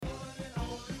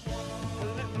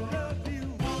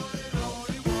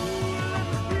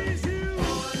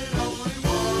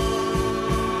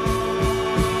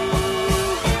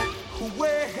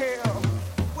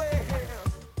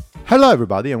Hello,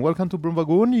 everybody, and welcome to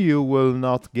Brumvagoon. You will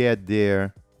not get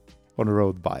there on a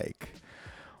road bike.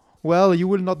 Well, you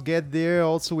will not get there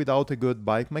also without a good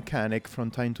bike mechanic from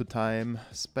time to time,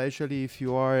 especially if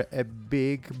you are a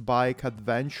big bike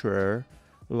adventurer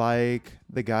like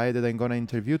the guy that I'm gonna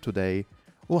interview today,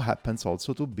 who happens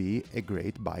also to be a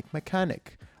great bike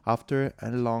mechanic after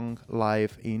a long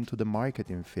life into the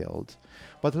marketing field.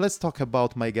 But let's talk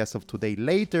about my guest of today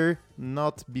later,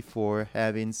 not before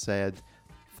having said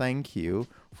thank you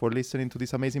for listening to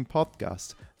this amazing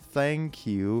podcast. Thank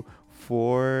you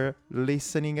for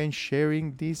listening and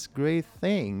sharing this great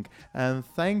thing. And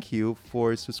thank you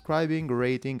for subscribing,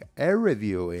 rating, and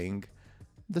reviewing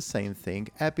the same thing,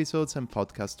 episodes and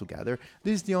podcasts together.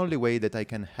 This is the only way that I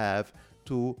can have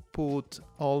to put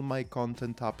all my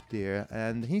content up there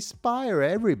and inspire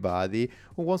everybody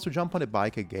who wants to jump on a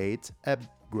bike again. A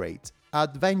great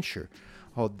adventure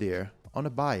out there on a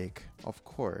bike, of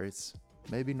course.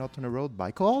 Maybe not on a road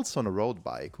bike, also on a road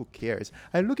bike, who cares?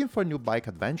 I'm looking for new bike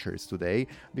adventures today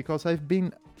because I've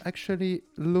been actually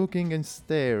looking and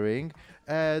staring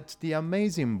at the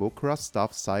amazing book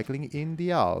Rustaf Cycling in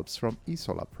the Alps from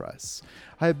Isola Press.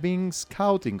 I've been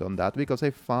scouting on that because I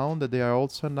found that there are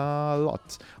also a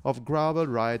lot of gravel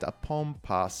ride upon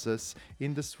passes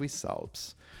in the Swiss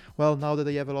Alps. Well, now that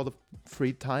I have a lot of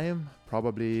free time,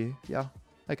 probably,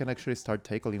 I can actually start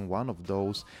tackling one of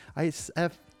those. I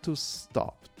have to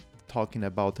stop talking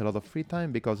about a lot of free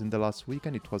time because in the last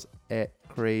weekend it was a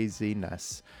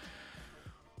craziness.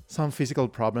 Some physical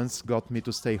problems got me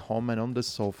to stay home and on the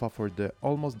sofa for the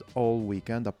almost all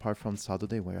weekend, apart from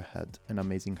Saturday where I had an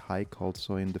amazing hike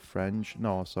also in the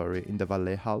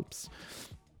Valais Alps.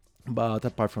 But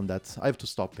apart from that, I have to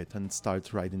stop it and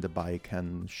start riding the bike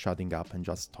and shutting up and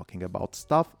just talking about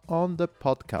stuff on the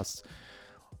podcast.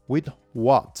 With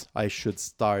what I should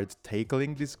start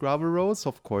tackling these gravel roads?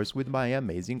 Of course, with my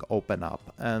amazing Open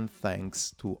Up. And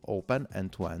thanks to Open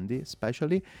and to Andy,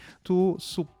 especially, to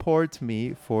support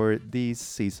me for this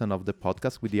season of the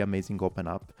podcast with the amazing Open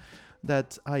Up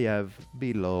that I have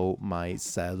below my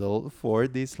saddle for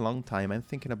this long time. I'm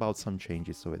thinking about some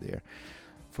changes over there.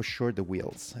 For sure, the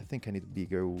wheels. I think I need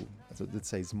bigger, let's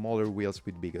say smaller wheels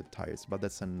with bigger tires, but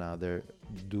that's another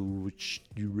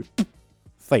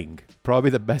thing. Probably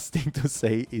the best thing to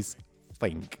say is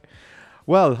thing.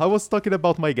 Well, I was talking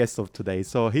about my guest of today.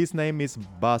 So his name is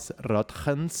Bas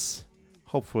Rothgens.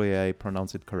 Hopefully I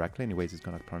pronounce it correctly. Anyways, he's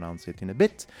gonna pronounce it in a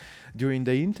bit during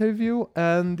the interview.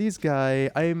 And this guy,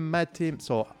 I met him.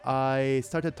 So I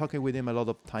started talking with him a lot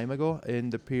of time ago in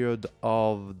the period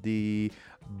of the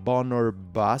Bon or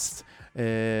Bust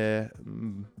ride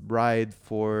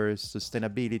for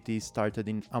sustainability. Started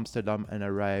in Amsterdam and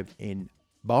arrived in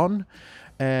Bonn.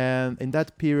 And in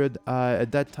that period,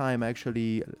 at that time, I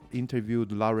actually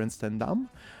interviewed Laurens ten Dam.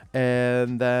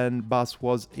 And then Bas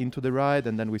was into the ride,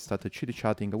 and then we started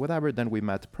chitty-chatting or whatever. Then we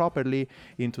met properly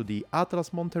into the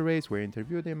Atlas Monte race. We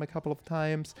interviewed him a couple of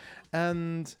times.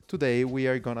 And today we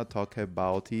are gonna talk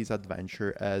about his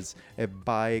adventure as a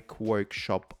bike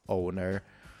workshop owner,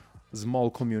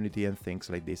 small community and things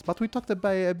like this. But we talked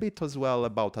about a bit as well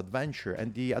about adventure,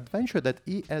 and the adventure that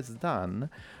he has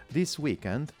done this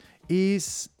weekend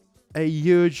is a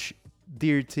huge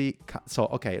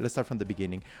let's start from the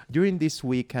beginning. During this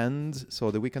weekend, so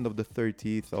the weekend of the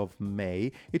 30th of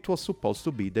May, it was supposed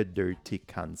to be the Dirty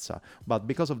Kanza, but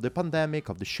because of the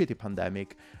shitty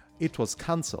pandemic, it was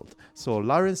cancelled. So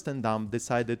Laurens ten Dam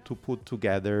decided to put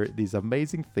together this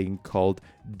amazing thing called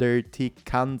Dirty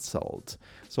Cancelled.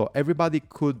 So everybody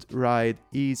could ride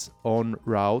his own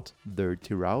route,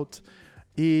 Dirty Route,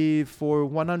 for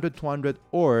 100, 200,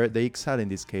 or the XL in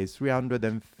this case,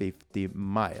 350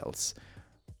 miles,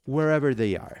 wherever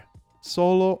they are,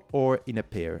 solo or in a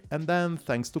pair. And then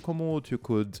thanks to Komoot, you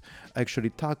could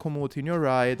actually tag Komoot in your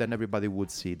ride and everybody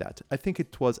would see that. I think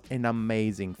it was an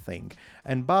amazing thing.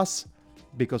 And Bas,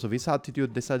 because of his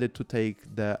attitude, decided to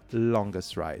take the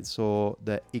longest ride, so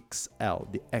the XL,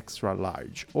 the extra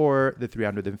large, or the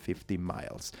 350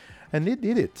 miles. And he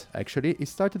did it, actually. He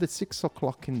started at 6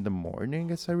 o'clock in the morning,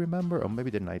 as I remember, or maybe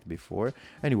the night before.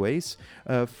 Anyways,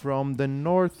 from the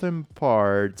northern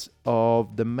part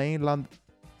of the mainland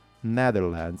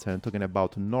Netherlands, and I'm talking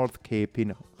about North Cape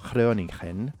in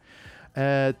Groningen,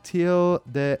 till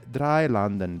the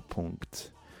Dreilandenpunkt.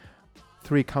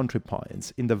 3 country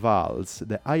points in the Vals,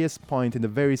 the highest point in the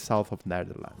very south of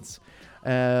Netherlands.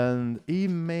 And he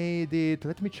made it,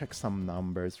 let me check some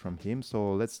numbers from him.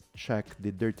 So let's check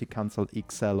the Dirty Cancel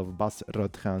XL of Bas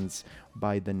Rothgens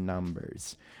by the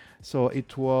numbers. So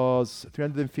it was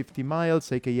 350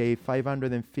 miles, aka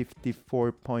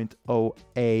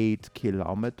 554.08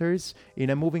 kilometers,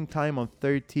 in a moving time of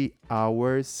 30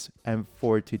 hours and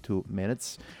 42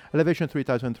 minutes. Elevation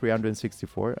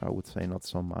 3,364, I would say not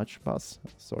so much, Buzz.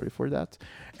 Sorry for that.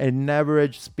 An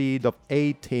average speed of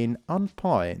 18 on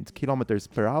point kilometers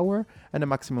per hour and a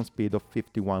maximum speed of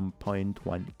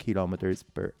 51.1 kilometers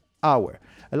per hour.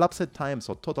 Elapsed time,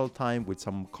 so total time with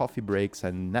some coffee breaks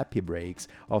and nappy breaks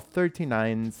of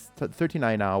 39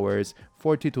 hours,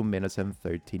 42 minutes and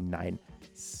 39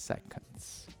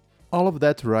 seconds. All of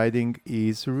that riding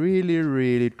is really,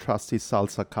 really trusty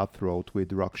Salsa Cutthroat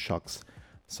with RockShox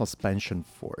suspension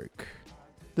fork.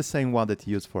 The same one that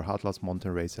used for Atlas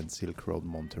Mountain Race and Silk Road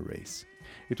Mountain Race.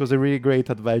 It was a really great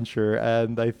adventure,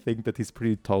 and I think that he's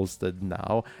pretty toasted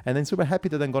now. And I'm super happy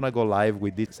that I'm gonna go live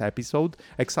with this episode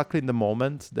exactly in the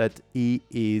moment that he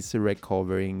is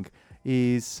recovering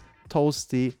his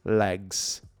toasty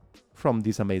legs from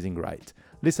this amazing ride.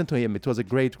 Listen to him. It was a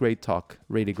great, great talk.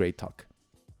 Really great talk.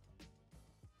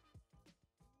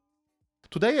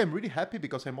 Today I'm really happy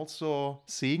because I'm also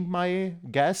seeing my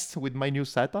guest with my new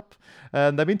setup,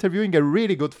 and I'm interviewing a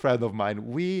really good friend of mine.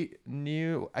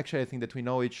 I think that we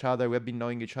know each other. We have been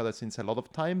knowing each other since a lot of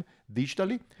time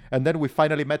digitally, and then we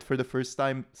finally met for the first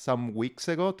time some weeks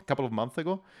ago, a couple of months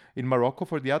ago, in Morocco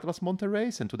for the Atlas Mountain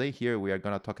Race. And today here we are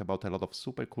gonna talk about a lot of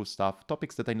super cool stuff,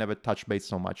 topics that I never touch base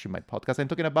so much in my podcast. I'm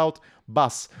talking about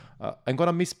Bas. I'm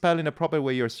gonna misspell in a proper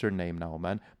way your surname now,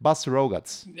 man. Bas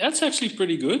Rogatz. That's actually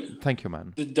pretty good. Thank you, man.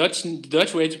 The Dutch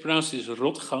way to pronounce it is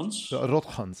Rotgans.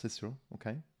 Rotgans, is true.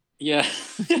 Okay. Yeah.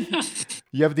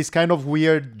 You have this kind of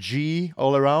weird G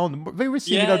all around, very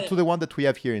similar to the one that we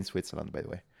have here in Switzerland, by the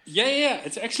way. Yeah.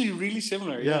 It's actually really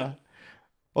similar. Yeah.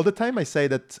 All the time I say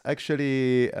that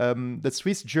actually the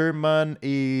Swiss German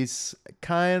is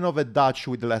kind of a Dutch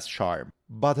with less charm.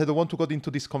 But I don't want to go into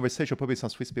this conversation. Probably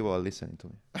some Swiss people are listening to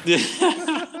me.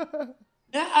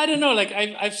 Yeah, I don't know. Like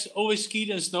I've always skied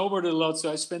and snowboarded a lot, so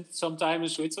I spent some time in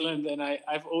Switzerland, and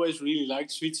I've always really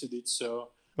liked Schweizerdeutsch.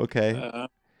 So okay,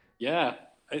 yeah.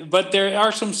 But there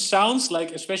are some sounds,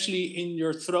 like especially in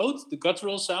your throat, the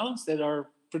guttural sounds that are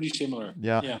pretty similar.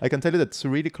 Yeah. I can tell you that's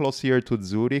really close here to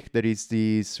Zurich. There is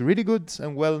this really good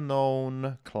and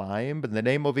well-known climb, and the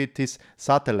name of it is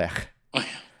Satellech. Oh, yeah.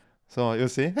 So you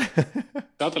see?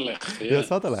 Satellech. Yeah,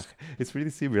 Satellech. It's really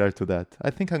similar to that. I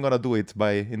think I'm gonna do it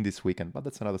in this weekend, but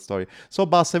that's another story. So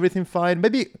Bas, everything fine?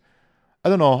 Maybe, I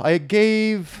don't know, I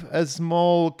gave a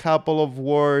small couple of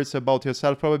words about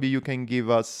yourself. Probably you can give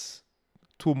us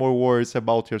 2 more words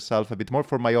about yourself, a bit more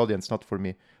for my audience, not for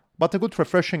me. But a good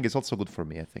refreshing is also good for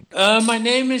me, I think. My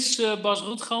name is Bas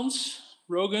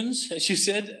Rogans, as you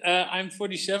said. I'm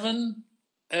 47.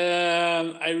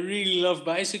 I really love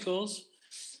bicycles.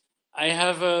 I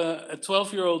have a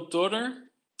 12-year-old daughter,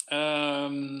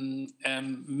 and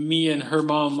me and her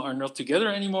mom are not together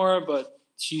anymore, but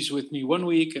she's with me 1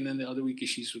 week, and then the other week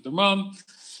she's with her mom.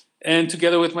 And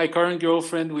together with my current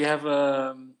girlfriend, we have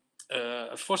a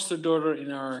foster daughter in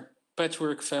our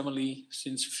patchwork family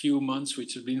since a few months,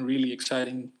 which has been really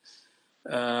exciting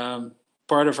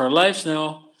part of our lives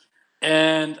now.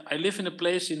 And I live in a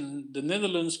place in the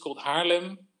Netherlands called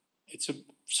Haarlem. It's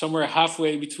somewhere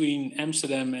halfway between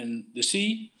Amsterdam and the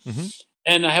sea. Mm-hmm.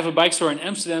 And I have a bike store in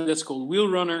Amsterdam that's called Wheel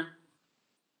Runner.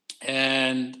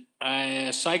 And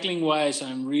cycling-wise,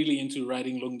 I'm really into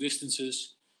riding long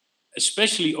distances,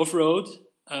 especially off-road.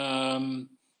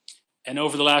 And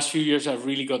over the last few years, I've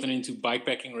really gotten into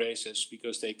bikepacking races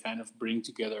because they kind of bring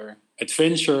together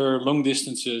adventure, long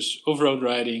distances, off-road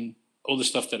riding, all the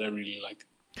stuff that I really like.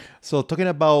 So talking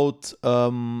about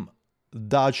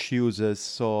Dutch uses,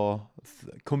 so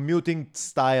commuting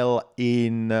style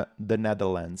in the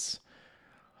Netherlands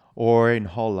or in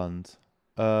Holland.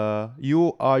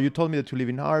 You told me that you live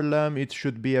in Haarlem. It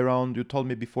should be around, you told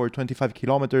me before, 25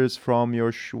 kilometers from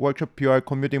your workshop. You are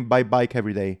commuting by bike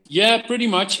every day. Yeah, pretty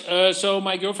much. So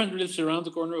my girlfriend lives around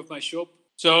the corner of my shop.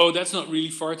 So that's not really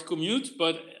far to commute,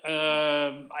 but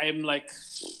I am like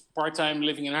part-time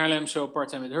living in Haarlem, so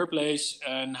part-time at her place.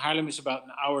 And Haarlem is about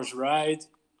an hour's ride.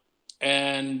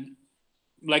 And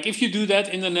like if you do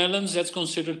that in the Netherlands, that's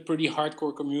considered pretty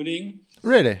hardcore commuting.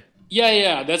 Really?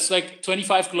 Yeah. That's like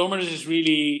 25 kilometers is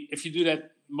really, if you do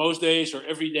that most days or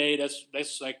every day,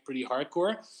 that's like pretty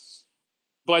hardcore.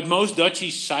 But most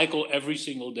Dutchies cycle every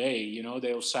single day. You know,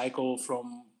 they'll cycle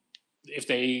from, if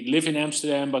they live in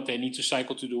Amsterdam, but they need to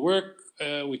cycle to the work,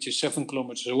 which is 7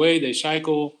 kilometers away, they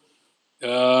cycle.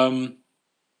 So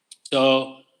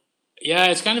yeah,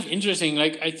 it's kind of interesting.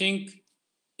 Like I think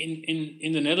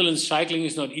in the Netherlands, cycling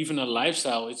is not even a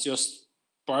lifestyle. It's just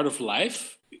part of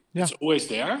life. Yeah. It's always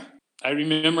there. I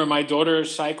remember my daughter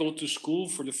cycled to school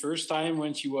for the first time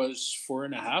when she was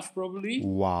 4.5, probably.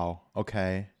 Wow.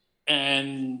 Okay.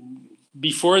 And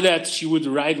before that, she would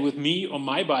ride with me on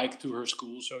my bike to her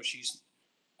school. So she's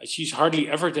hardly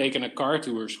ever taken a car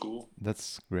to her school.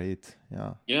 That's great.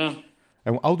 Yeah. Yeah.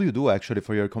 And how do you do actually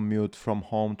for your commute from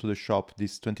home to the shop,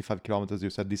 these 25 kilometers, you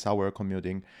said this hour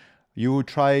commuting? You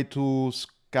try to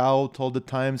scout all the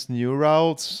times new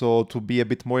routes, so to be a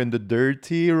bit more in the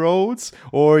dirty roads,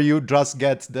 or you just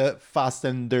get the fast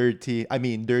and dirty, I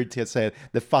mean, dirty, I said,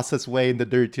 the fastest way and the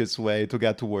dirtiest way to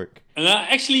get to work? And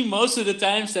actually, most of the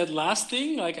times that last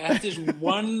thing, like I have this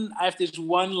one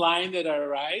line that I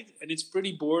ride, and it's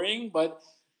pretty boring, but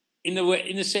in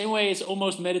the same way, it's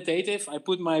almost meditative. I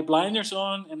put my blinders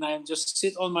on and I just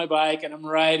sit on my bike and I'm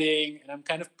riding and I'm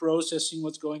kind of processing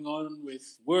what's going on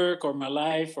with work or my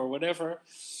life or whatever.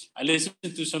 I listen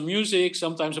to some music,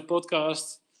 sometimes a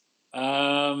podcast,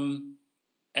 and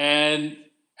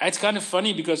it's kind of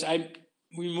funny because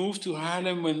we moved to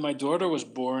Haarlem when my daughter was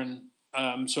born.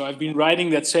 So I've been riding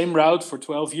that same route for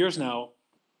 12 years now.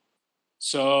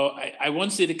 So I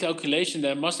once did a calculation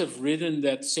that I must have ridden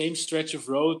that same stretch of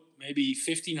road maybe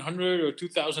 1,500 or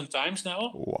 2,000 times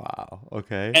now. Wow.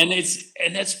 Okay. And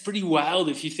that's pretty wild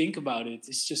if you think about it.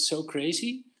 It's just so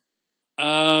crazy.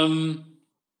 And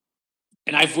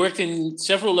I've worked in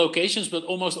several locations, but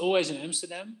almost always in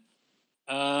Amsterdam.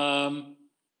 And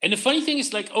the funny thing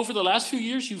is, like, over the last few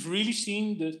years, you've really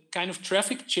seen the kind of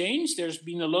traffic change. There's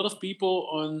been a lot of people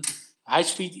on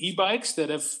high-speed e-bikes that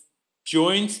have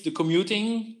joined the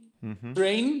commuting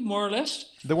train, more or less.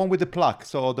 The one with the plug,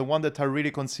 so the one that are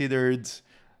really considered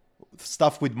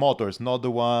stuff with motors, not the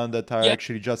one that are Yeah.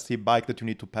 actually just e-bike that you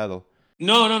need to pedal.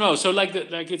 No. So like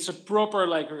it's a proper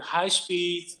like high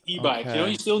speed e-bike. You know,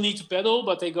 Okay. you still need to pedal,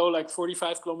 but they go like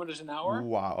 45 kilometers an hour.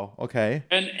 Wow. Okay.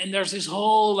 And there's this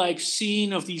whole like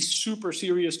scene of these super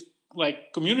serious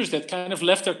like commuters that kind of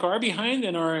left their car behind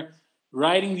and are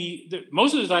riding the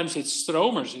most of the times it's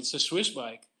Stromers. It's a Swiss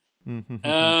bike.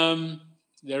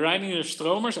 They're riding their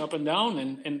Stromers up and down,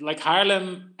 and like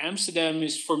Haarlem, Amsterdam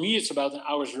is, for me, it's about an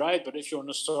hour's ride, but if you're on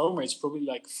a Stromer, it's probably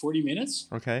like 40 minutes.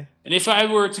 Okay. And if I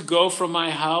were to go from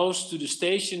my house to the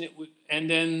station, it would, and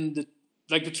then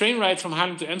the train ride from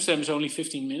Haarlem to Amsterdam is only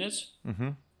 15 minutes.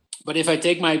 But if I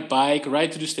take my bike,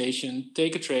 ride to the station,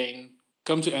 take a train,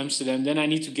 come to Amsterdam, then I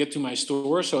need to get to my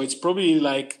store. So it's probably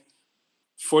like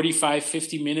 45,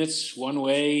 50 minutes one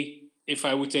way if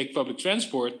I would take public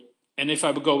transport. And if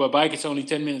I would go by bike, it's only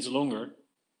 10 minutes longer.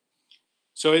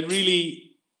 So it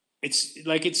really,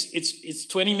 it's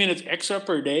 20 minutes extra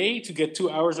per day to get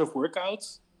 2 hours of workout.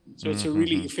 So it's a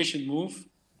really efficient move.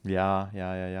 Yeah.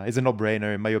 It's a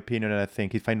no-brainer, in my opinion. And I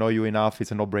think if I know you enough,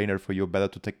 it's a no-brainer for you. Better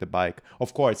to take the bike.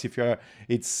 Of course, if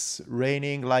it's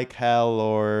raining like hell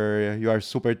or you are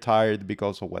super tired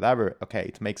because of whatever, okay,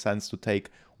 it makes sense to take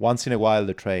once in a while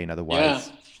the train. Otherwise,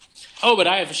 Yeah. Oh, but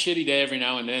I have a shitty day every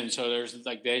now and then. So there's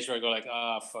like days where I go like,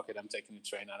 fuck it, I'm taking the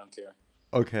train. I don't care.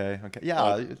 Okay.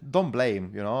 Yeah, don't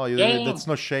blame. That's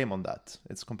no shame on that.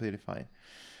 It's completely fine.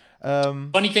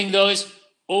 Funny thing though is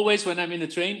always when I'm in the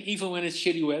train, even when it's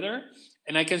shitty weather,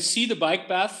 and I can see the bike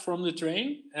path from the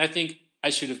train, and I think I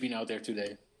should have been out there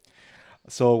today.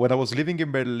 So when I was living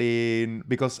in Berlin,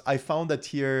 because I found that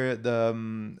here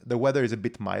the weather is a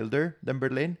bit milder than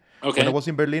Berlin. Okay. When I was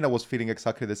in Berlin, I was feeling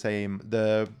exactly the same.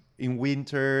 In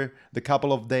winter, the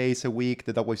couple of days a week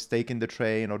that I was taking the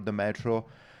train or the metro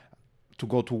to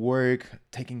go to work,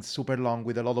 taking super long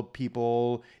with a lot of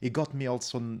people, it got me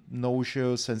also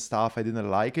nauseous and stuff. I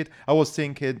didn't like it. I was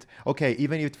thinking, okay,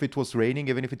 even if it was raining,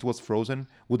 even if it was frozen,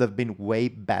 would have been way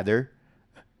better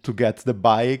to get the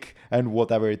bike, and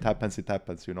whatever it happens,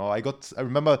 I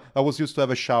remember I was used to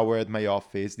have a shower at my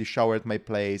office, the shower at my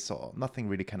place, so nothing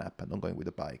really can happen on going with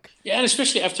the bike. Yeah, and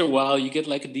especially after a while, you get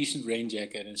like a decent rain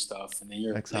jacket and stuff, and then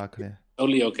you're Exactly. like,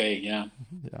 totally okay. Yeah.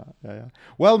 Yeah.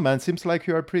 Well, man, seems like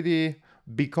you are pretty,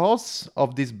 because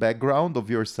of this background of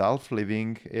yourself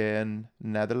living in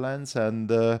Netherlands,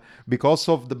 and because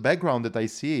of the background that I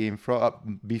see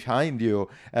behind you,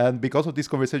 and because of this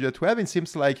conversation that we're having,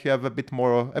 seems like you have a bit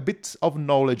of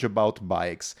knowledge about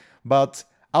bikes. But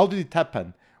how did it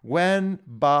happen? When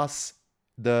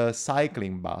the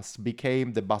cycling bus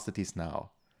became the bus that is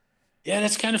now? Yeah,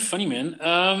 that's kind of funny,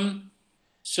 man.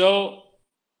 So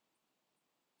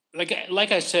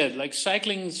like I said, like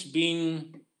cycling's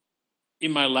been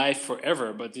in my life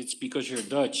forever, but it's because you're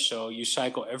Dutch, so you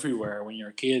cycle everywhere when you're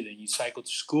a kid, and you cycle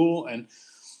to school, and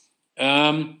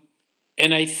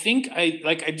I think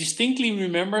I distinctly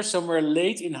remember somewhere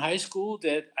late in high school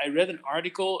that I read an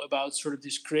article about sort of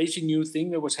this crazy new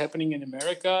thing that was happening in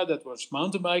America, that was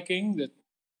mountain biking, that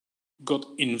got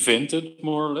invented,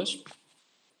 more or less.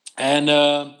 And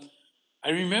I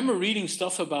remember reading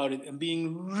stuff about it and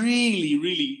being really,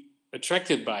 really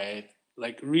attracted by it.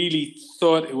 Like, really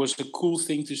thought it was a cool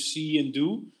thing to see and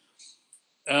do.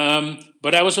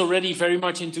 But I was already very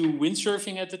much into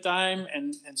windsurfing at the time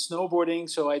and snowboarding,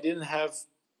 so I didn't have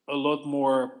a lot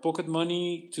more pocket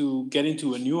money to get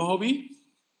into a new hobby.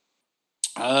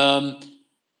 Um,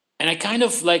 and I kind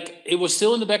of like, it was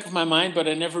still in the back of my mind, but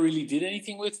I never really did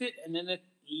anything with it. And then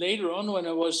later on, when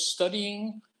I was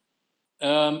studying,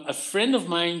 a friend of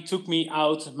mine took me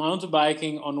out mountain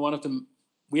biking on one of the.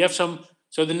 We have some.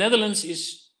 So the Netherlands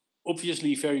is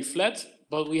obviously very flat,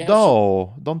 but we have some.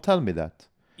 No, don't tell me that.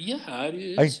 Yeah,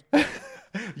 it I, is.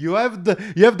 you have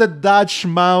the Dutch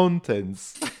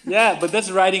mountains. Yeah, but that's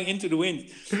riding into the wind.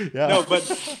 Yeah. No, but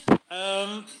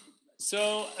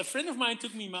so a friend of mine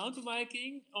took me mountain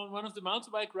biking on one of the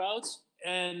mountain bike routes,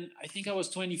 and I think I was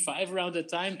 25 around that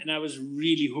time, and I was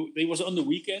really hooked. It was on the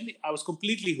weekend. I was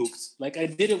completely hooked. Like, I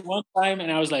did it one time,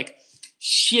 and I was like,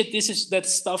 "Shit, this is that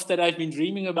stuff that I've been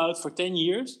dreaming about for 10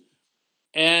 years."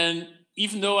 And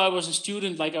even though I was a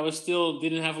student, like, I was still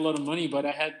didn't have a lot of money, but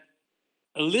I had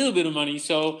a little bit of money.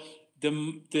 So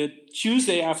the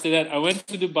Tuesday after that, I went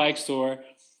to the bike store.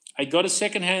 I got a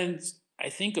secondhand, I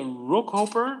think, a rock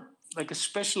hopper, like a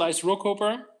specialized rock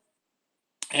hopper,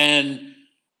 and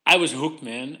I was hooked,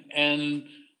 man. And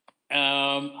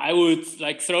I would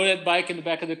like throw that bike in the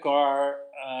back of the car,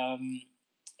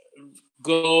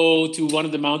 go to one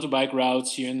of the mountain bike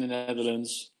routes here in the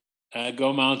Netherlands,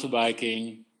 go mountain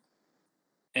biking,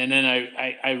 and then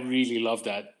I really loved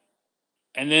that.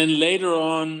 And then later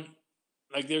on,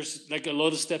 like, there's like a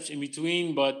lot of steps in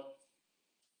between, but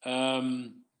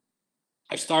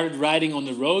I started riding on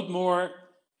the road more,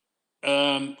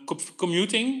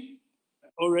 commuting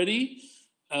already,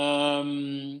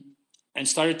 and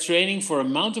started training for a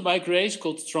mountain bike race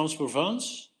called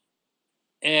Trans-Provence.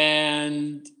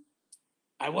 And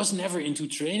I was never into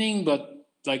training, but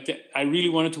like I really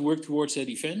wanted to work towards that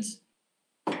event.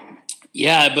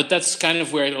 Yeah, but that's kind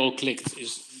of where it all clicked.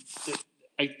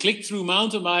 I clicked through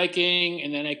mountain biking,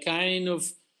 and then I kind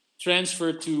of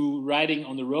transferred to riding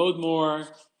on the road more.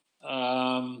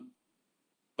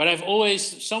 But I've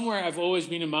always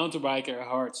been a mountain biker at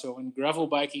heart. So when gravel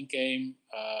biking came,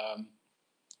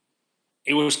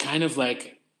 it was kind of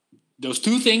like those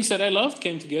two things that I loved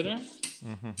came together.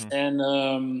 Mm-hmm.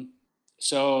 And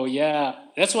so, yeah,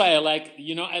 that's why I like,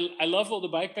 I love all the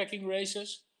bikepacking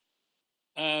races.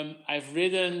 I've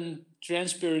ridden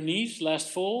Trans-Pyrenees last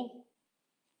fall.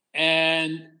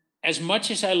 And as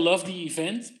much as I love the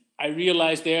event, I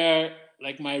realized there,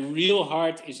 like, my real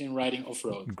heart is in riding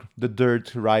off-road. The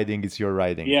dirt riding is your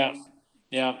riding. Yeah.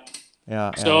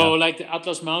 Yeah. So, like the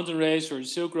Atlas Mountain Race or the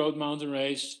Silk Road Mountain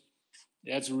Race,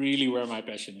 that's really where my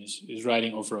passion is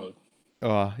riding off-road.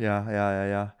 Oh,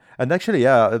 yeah. And actually,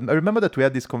 yeah, I remember that we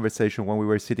had this conversation when we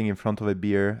were sitting in front of a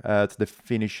beer at the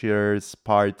finishers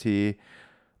party.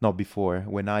 No, before,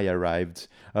 when I arrived.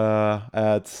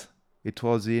 It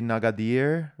was in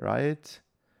Agadir, right?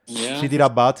 Yeah.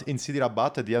 In Sidi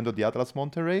Rabat at the end of the Atlas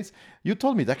Mountain Race. You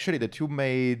told me actually that you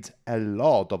made a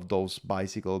lot of those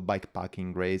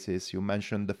bikepacking races. You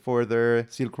mentioned the further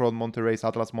Silk Road Mountain Race,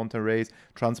 Atlas Mountain Race,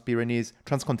 Trans-Pyrenees,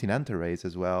 Transcontinental Race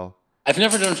as well. I've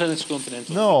never done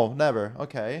Transcontinental. No, never.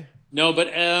 Okay. No,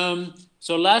 but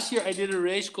so last year I did a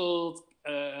race called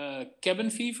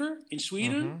Cabin Fever in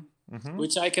Sweden,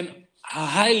 which I can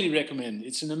highly recommend.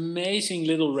 It's an amazing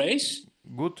little race.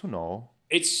 Good to know.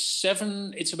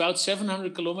 It's about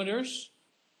 700 kilometers,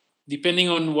 depending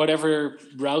on whatever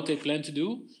route they plan to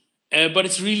do. But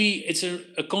it's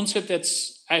a concept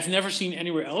I've never seen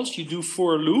anywhere else. You do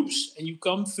 4 loops and you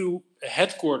come through a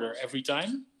headquarter every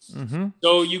time. Mm-hmm.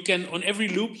 So you can, on every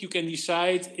loop, you can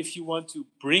decide if you want to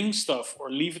bring stuff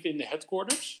or leave it in the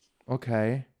headquarters.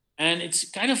 Okay. And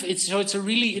it's a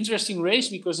really interesting race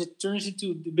because it turns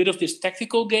into a bit of this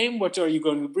tactical game. What are you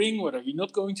going to bring? What are you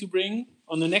not going to bring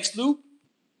on the next loop?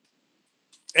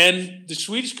 And the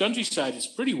Swedish countryside is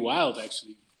pretty wild,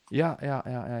 actually. Yeah.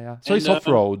 So it's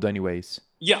off-road anyways.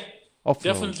 Yeah, off-road.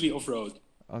 Definitely off-road.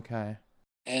 Okay.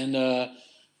 And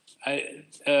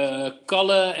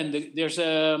Kalle, and there's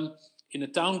in a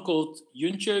town called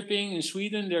Jönköping in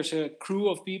Sweden, there's a crew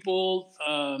of people,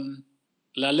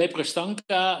 La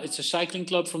Leprestanka. It's a cycling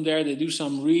club from there. They do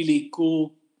some really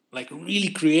cool, like really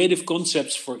creative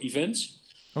concepts for events.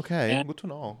 Okay, good to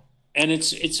know. And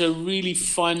it's a really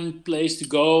fun place to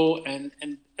go, and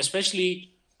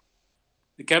especially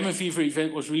the Cabin Fever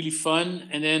event was really fun.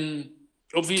 And then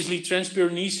obviously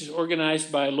Trans-Pyrenees is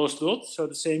organized by Lost Dot, so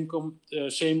the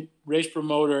same race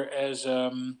promoter as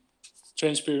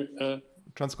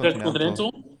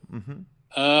Transcontinental.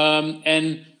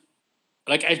 And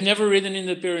like I've never ridden in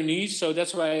the Pyrenees, so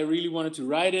that's why I really wanted to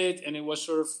ride it. And it was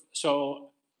sort of,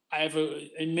 so I have an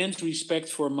immense respect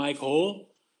for Mike Hall,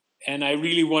 and I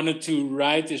really wanted to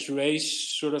ride this race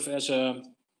sort of as a,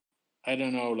 I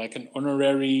don't know, like an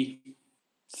honorary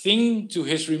thing to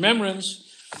his remembrance.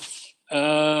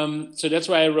 So that's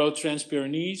why I wrote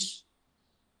Trans-Pyrenees.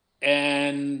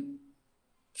 And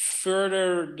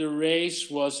further, the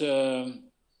race was,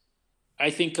 I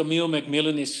think Camille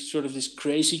McMillan is sort of this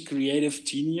crazy creative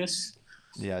genius.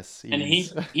 Yes, and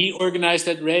he organized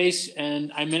that race,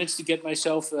 and I managed to get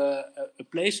myself a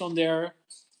place on there.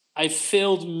 I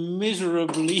failed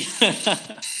miserably.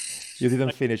 You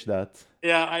didn't finish that.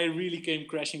 Yeah, I really came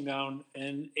crashing down.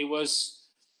 And it was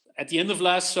at the end of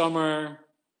last summer.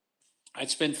 I'd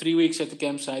spent 3 weeks at the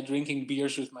campsite drinking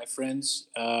beers with my friends,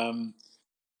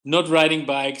 not riding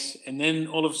bikes. And then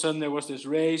all of a sudden there was this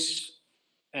race,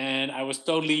 and I was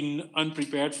totally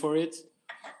unprepared for it.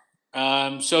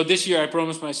 So this year I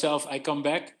promised myself I come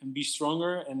back and be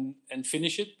stronger and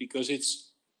finish it, because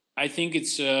I think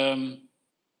it's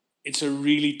a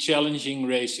really challenging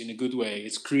race in a good way.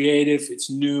 It's creative, it's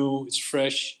new, it's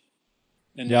fresh.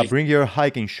 And yeah, bring your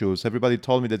hiking shoes. Everybody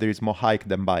told me that there is more hike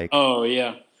than bike. Oh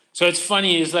yeah. So it's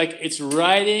funny. It's like it's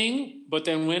riding, but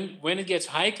then when it gets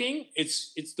hiking,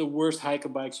 it's the worst hiker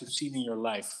bikes you've seen in your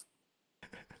life.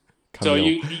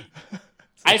 Camille.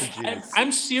 So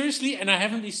I'm seriously, and I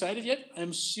haven't decided yet,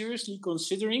 I'm seriously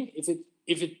considering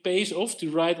if it pays off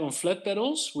to ride on flat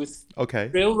pedals with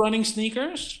trail running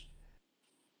sneakers,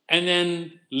 and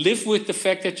then live with the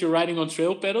fact that you're riding on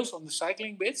trail pedals on the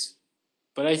cycling bits.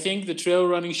 But I think the trail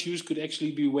running shoes could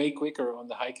actually be way quicker on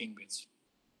the hiking bits.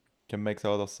 Can make a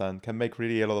lot of sense. Can make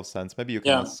really a lot of sense. Maybe you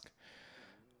can ask.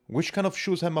 Which kind of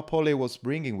shoes Emma Polley was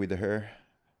bringing with her?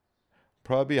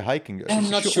 Probably a hiking. I'm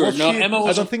not sure. No, Emma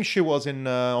was I don't think she was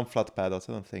on flat pedals.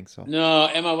 I don't think so. No,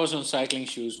 Emma was on cycling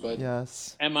shoes, but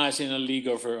yes, Emma is in a league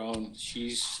of her own.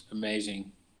 She's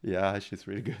amazing. Yeah, she's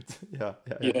really good.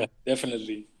 Yeah,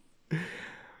 definitely.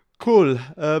 Cool.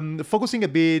 Focusing a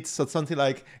bit on something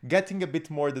like getting a bit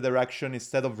more the direction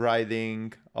instead of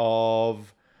riding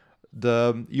of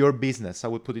your business. I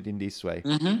would put it in this way.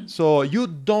 Mm-hmm. So you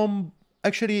don't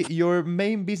actually, your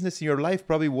main business in your life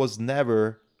probably was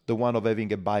never the one of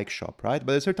having a bike shop, right?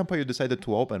 But at a certain point you decided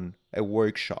to open a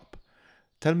workshop.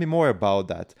 Tell me more about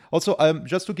that. Also,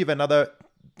 just to give another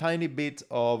tiny bit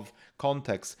of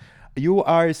context, you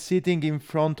are sitting in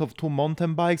front of 2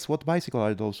 mountain bikes. What bicycle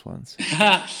are those ones?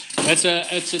 It's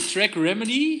a Trek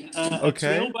Remedy, a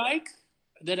trail bike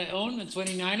that I own, a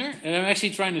 29er, and I'm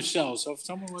actually trying to sell. So if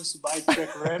someone wants to buy Trek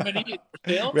Remedy,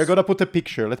 we're gonna put a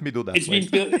picture. Let me do that.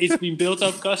 It's been built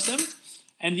up custom,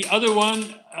 and the other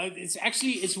one,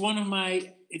 it's one of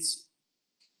my.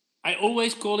 I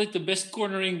always call it the best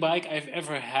cornering bike I've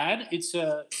ever had. It's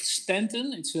a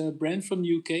Stanton. It's a brand from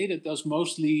the UK that does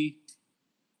mostly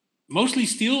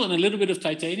steel and a little bit of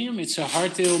titanium. It's a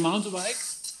hardtail mountain bike.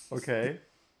 Okay.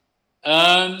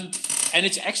 And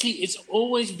it's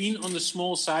always been on the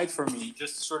small side for me,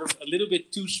 just sort of a little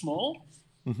bit too small.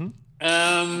 Mm-hmm.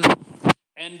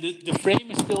 And the frame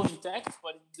is still intact,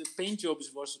 but the paint job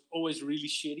was always really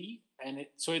shitty, and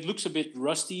so it looks a bit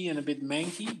rusty and a bit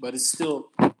manky, but it's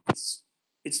still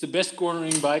it's the best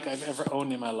cornering bike I've ever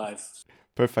owned in my life.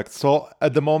 Perfect. So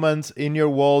at the moment in your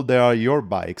wall there are your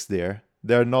bikes there.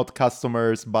 They're not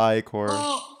customers' bike or.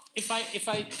 Well, if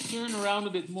I turn around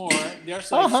a bit more, there's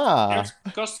there's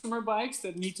customer bikes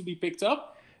that need to be picked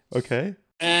up. Okay.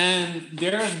 And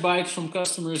there's bikes from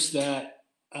customers that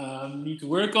need to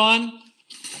work on.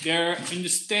 There in the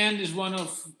stand is one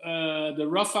of the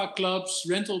Rafa Club's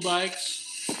rental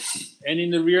bikes, and in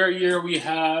the rear here we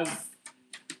have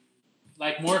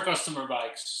like more customer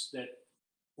bikes that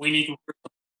we need to work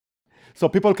on. So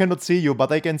people cannot see you,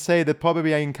 but I can say that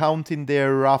probably I'm counting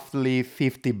there roughly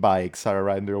 50 bikes are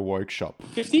around your workshop.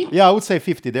 50? Yeah, I would say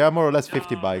 50. There are more or less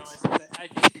 50 bikes. No, I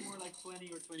think it's more like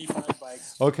 20 or 25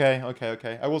 bikes.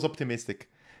 Okay. I was optimistic.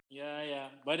 Yeah.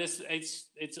 But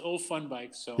it's all fun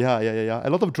bikes. So. Yeah. A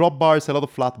lot of drop bars, a lot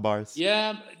of flat bars.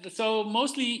 Yeah, so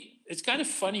mostly it's kind of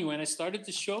funny. When I started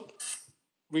the shop,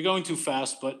 we're going too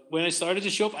fast, but when I started the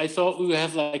shop, I thought we would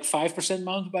have like 5%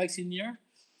 mountain bikes in here.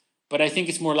 But I think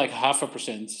it's more like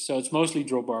 0.5%. So it's mostly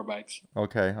drop bar bikes.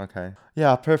 Okay.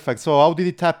 Yeah, perfect. So how did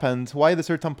it happen? Why at a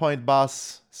certain point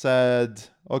Bas said,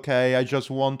 okay, I just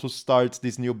want to start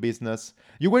this new business?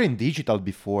 You were in digital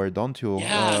before, don't you?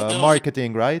 Yeah.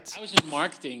 Marketing, right? I was in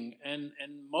marketing and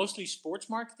mostly sports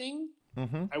marketing.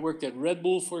 Mm-hmm. I worked at Red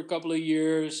Bull for a couple of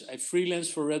years. I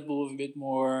freelanced for Red Bull a bit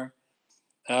more.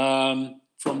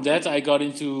 from that, I got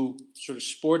into sort of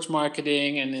sports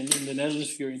marketing. And in the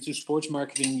Netherlands, if you're into sports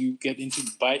marketing, you get into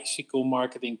bicycle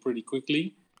marketing pretty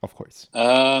quickly. Of course.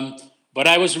 But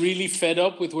I was really fed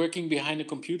up with working behind a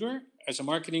computer as a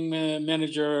marketing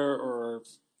manager or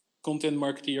content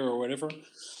marketer or whatever.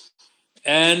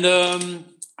 And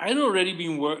I'd already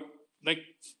been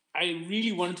I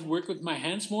really wanted to work with my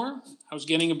hands more. I was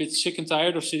getting a bit sick and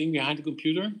tired of sitting behind a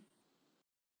computer.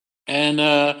 And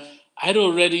I'd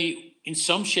already, in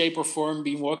some shape or form,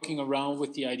 been walking around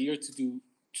with the idea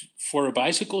for a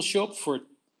bicycle shop for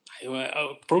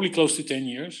probably close to 10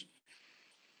 years.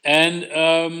 And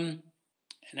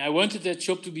I wanted that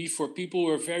shop to be for people who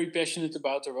are very passionate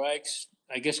about their bikes,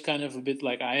 I guess kind of a bit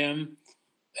like I am.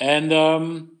 And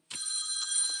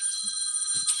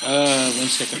one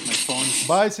second, my phone.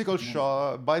 Bicycle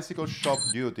shop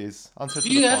duties. Answer to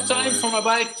Do you the have phone, time always. for my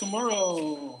bike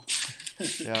tomorrow?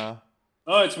 Yeah.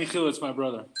 Oh, it's Michiel, it's my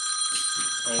brother.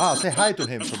 Say hi to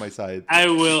him from my side. I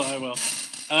will.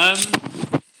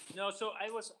 No, so I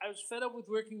was fed up with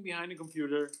working behind a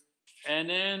computer, and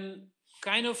then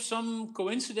kind of some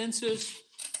coincidences,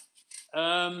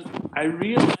 I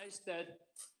realized that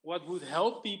what would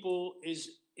help people is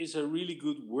a really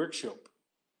good workshop.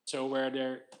 So where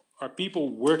there are people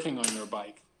working on your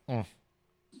bike.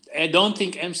 I don't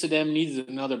think Amsterdam needed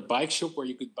another bike shop where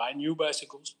you could buy new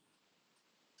bicycles.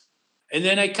 And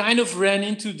then I kind of ran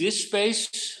into this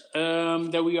space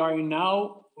that we are in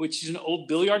now, which is an old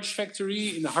billiards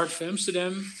factory in the heart of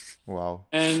Amsterdam. Wow.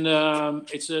 And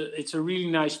it's a really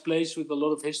nice place with a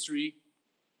lot of history.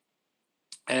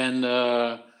 And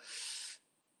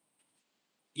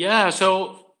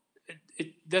so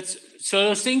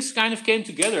those things kind of came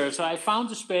together. So I found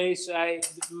the space.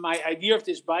 My idea of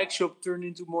this bike shop turned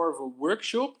into more of a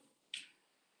workshop.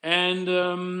 And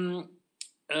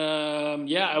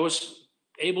I was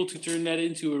able to turn that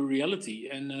into a reality.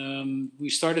 And we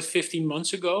started 15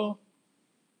 months ago.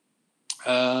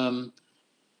 And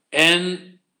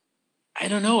I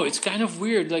don't know, it's kind of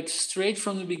weird. Like straight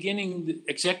from the beginning,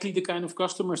 exactly the kind of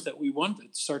customers that we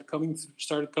wanted started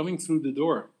coming through the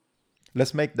door.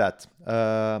 Let's make that.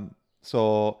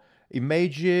 So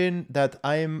imagine that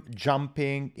I'm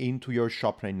jumping into your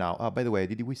shop right now. By the way,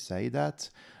 did we say that?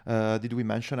 Did we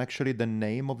mention actually the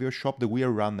name of your shop, the Wheel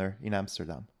Runner in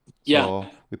Amsterdam? Yeah. So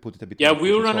we put it a bit. Yeah,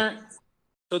 Wheel Runner.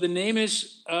 So the name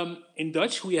is, in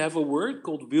Dutch, we have a word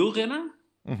called wielrenner,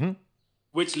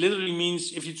 which literally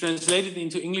means, if you translate it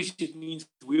into English, it means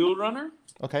wheel runner.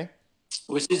 Okay.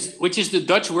 Which is the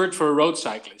Dutch word for a road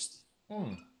cyclist.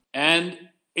 And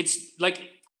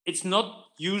it's not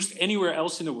used anywhere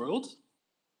else in the world.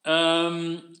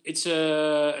 It's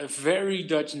a very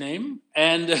Dutch name,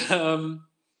 and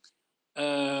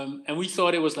we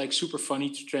thought it was like super funny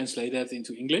to translate that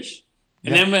into English.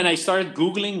 And then when I started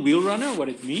Googling wheel runner, what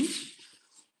it means,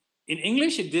 in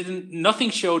English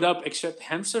nothing showed up except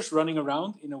hamsters running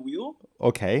around in a wheel.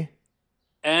 Okay.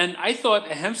 And I thought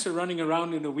a hamster running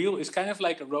around in a wheel is kind of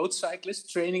like a road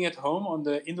cyclist training at home on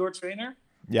the indoor trainer.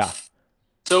 Yeah.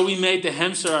 So we made the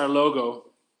hamster our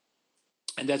logo.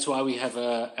 And that's why we have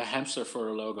a hamster for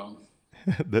a logo.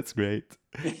 That's great.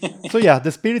 So yeah,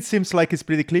 the spirit seems like it's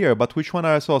pretty clear, but which one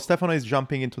are... So Stefano is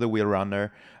jumping into the Wheel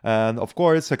Runner. And of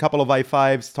course, a couple of high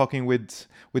fives talking with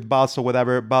Bas or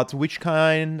whatever, but which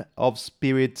kind of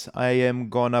spirit I am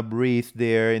gonna breathe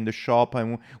there in the shop,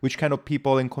 and which kind of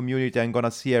people and community I'm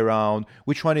gonna see around?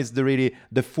 Which one is really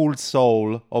the full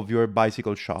soul of your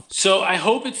bicycle shop? So I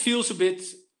hope it feels a bit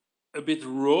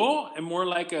raw and more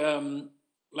like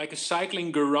a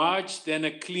cycling garage than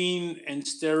a clean and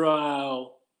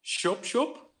sterile shop.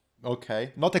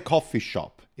 Okay, not a coffee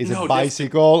shop. It's No, a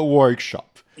bicycle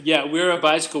workshop. Yeah, we're a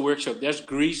bicycle workshop. There's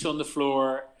grease on the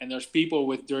floor and there's people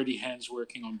with dirty hands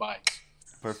working on bikes.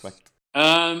 Perfect.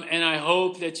 And I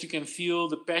hope that you can feel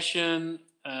the passion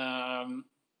and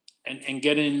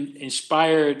get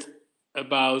inspired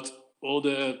about all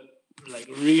the like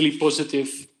really positive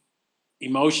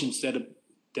emotions that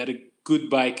a good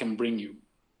bike can bring you.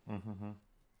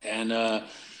 And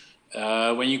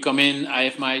when you come in, I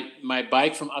have my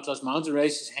bike from Atlas Mountain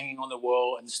Races hanging on the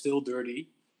wall and still dirty.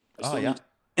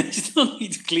 I still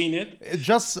need to clean it.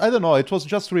 I don't know, it was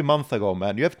just 3 months ago,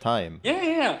 man. You have time.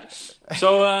 Yeah.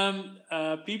 So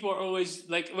people are always,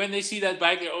 like, when they see that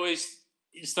bike, they always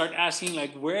start asking,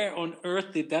 like, where on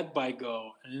earth did that bike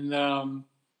go? And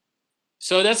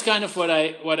so that's kind of what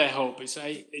I hope.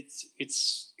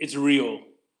 It's real.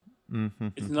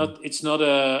 It's not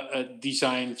a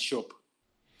design shop.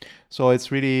 So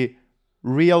it's really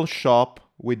real shop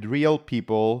with real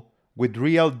people with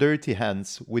real dirty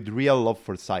hands, with real love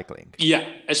for cycling. Yeah,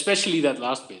 especially that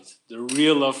last bit, the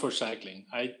real love for cycling.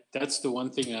 That's the one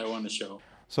thing I want to show.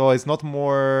 So it's not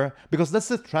more, because that's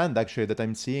the trend actually that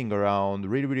I'm seeing around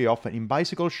really, really often in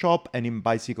bicycle shop and in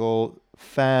bicycle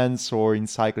fans or in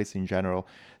cyclists in general.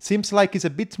 Seems like it's a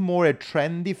bit more a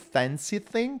trendy, fancy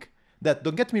thing. That,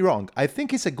 don't get me wrong, I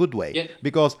think it's a good way. Yeah.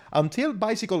 Because until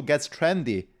bicycle gets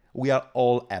trendy, we are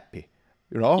all happy.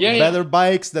 You know, Yeah, better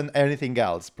bikes than anything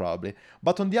else, probably.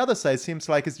 But on the other side, it seems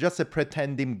like it's just a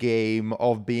pretending game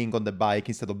of being on the bike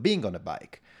instead of being on a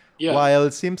bike. Yeah. While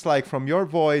it seems like from your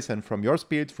voice and from your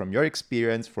spirit, from your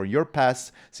experience, from your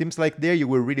past, seems like there you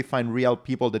will really find real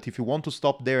people that if you want to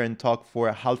stop there and talk for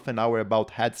a half an hour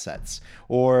about headsets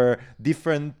or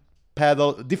different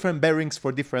bearings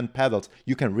for different pedals,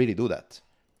 you can really do that.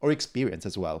 Or experience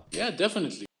as well. Yeah,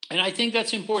 definitely. And I think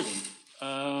that's important.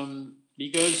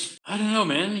 Because I don't know,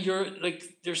 man, you're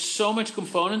like, there's so much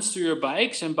components to your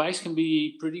bikes, and bikes can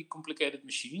be pretty complicated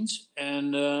machines.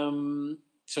 And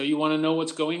so you want to know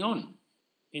what's going on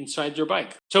inside your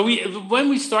bike. So when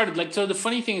we started, like, so the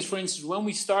funny thing is, for instance, when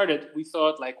we started, we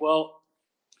thought like, well,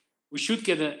 we should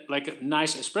get a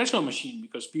nice espresso machine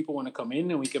because people want to come in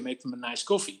and we can make them a nice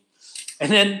coffee.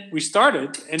 And then we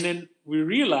started, and then we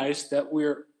realized that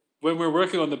when we're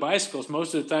working on the bicycles,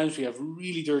 most of the times we have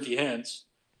really dirty hands.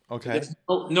 Okay. There's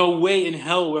no way in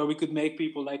hell where we could make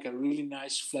people like a really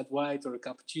nice flat white or a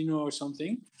cappuccino or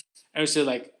something. And we said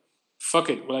like, fuck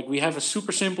it. Like, we have a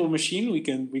super simple machine. We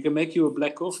can make you a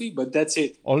black coffee, but that's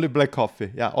it. Only black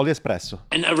coffee. Yeah, only espresso.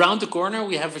 And around the corner,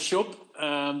 we have a shop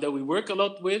that we work a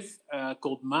lot with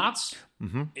called Maats.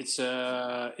 Mm-hmm.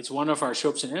 It's one of our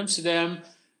shops in Amsterdam.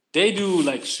 They do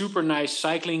like super nice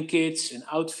cycling kits and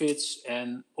outfits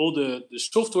and all the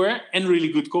software and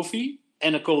really good coffee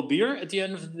and a cold beer at the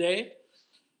end of the day.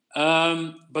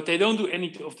 But they don't do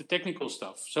any of the technical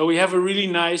stuff. So we have a really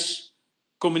nice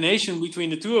combination between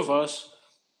the two of us,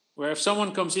 where if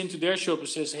someone comes into their shop and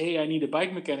says, hey, I need a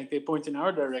bike mechanic, they point in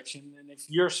our direction. And if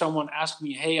you're someone asking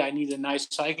me, hey, I need a nice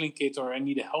cycling kit or I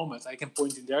need a helmet, I can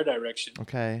point in their direction.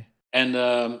 Okay. And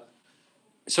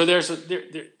so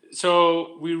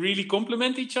so we really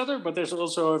complement each other, but there's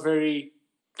also a very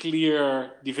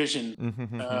clear division,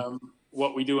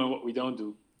 what we do and what we don't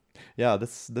do. Yeah,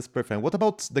 that's perfect. What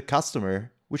about the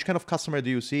customer? Which kind of customer do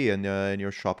you see in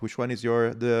your shop? Which one is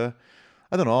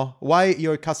I don't know, why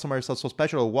your customers are so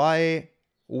special? Why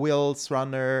Wheel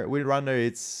Runner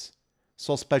it's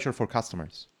so special for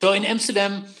customers? So in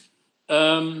Amsterdam,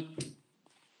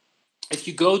 if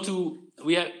you go to,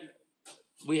 we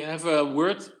have a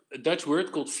Dutch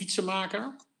word called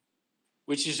fietsenmaker,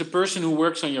 which is a person who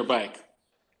works on your bike,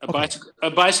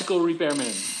 a bicycle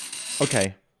repairman.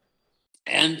 Okay.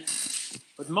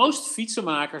 But most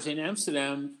fietsenmakers in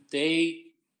Amsterdam,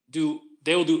 they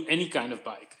will do any kind of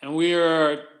bike. And we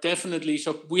are definitely,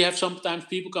 so we have sometimes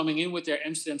people coming in with their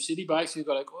Amsterdam city bikes and you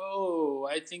go like, oh,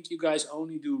 I think you guys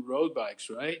only do road bikes,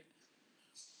 right?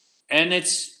 And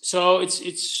it's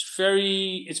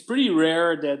pretty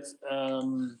rare that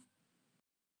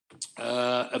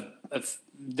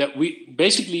that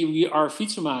we are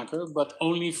fietsenmaker, but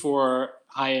only for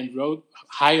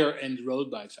higher end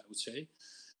road bikes, I would say.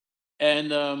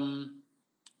 And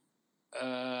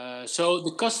so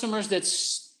the customers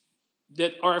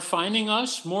that are finding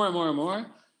us more and more and more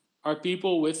are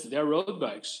people with their road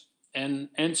bikes and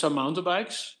some mountain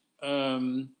bikes,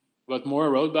 but more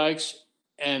road bikes.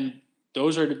 And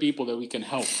those are the people that we can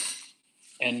help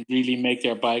and really make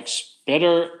their bikes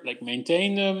better, like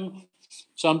maintain them.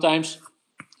 Sometimes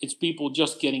it's people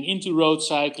just getting into road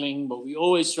cycling, but we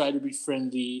always try to be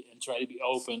friendly and try to be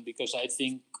open, because I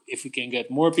think if we can get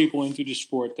more people into the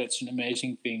sport, that's an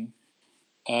amazing thing.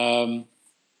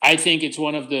 I think it's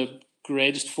one of the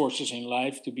greatest forces in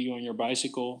life to be on your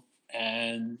bicycle.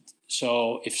 And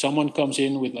so if someone comes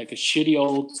in with like a shitty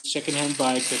old secondhand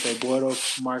bike that they bought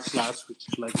off Marktplaats, which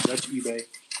is like Dutch eBay,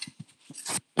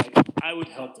 I would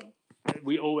help them.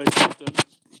 We always help them.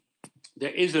 There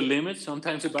is a limit.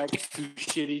 Sometimes the bike is too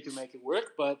shitty to make it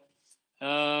work, but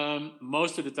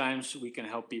most of the times we can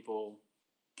help people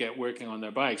get working on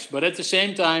their bikes. But at the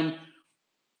same time,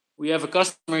 we have a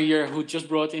customer here who just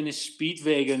brought in a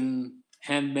Speedwagon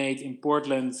handmade in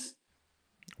Portland.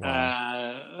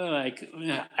 Wow.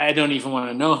 I don't even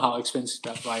want to know how expensive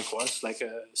that bike was. Like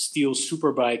a steel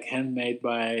super bike handmade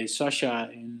by Sasha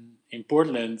in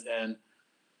Portland. And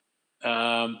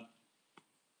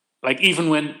even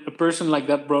when a person like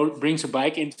that brings a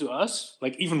bike into us,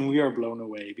 like even we are blown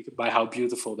away by how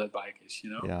beautiful that bike is, you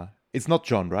know? Yeah. It's not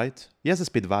John, right? He has a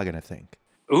Speedwagon, I think.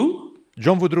 Who?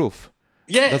 John Woodruff.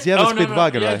 Yeah. Does he have a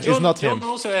Speedwagon? Yeah, right? It's not him. John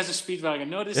also has a Speedwagon.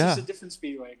 No, this is a different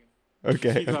Speedwagon.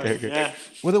 Okay, Street okay, riding, okay. yeah.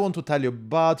 What I want to tell you,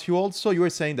 but you were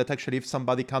saying that actually if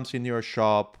somebody comes in your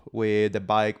shop with a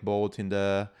bike bought in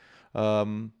the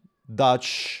um,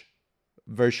 Dutch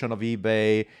version of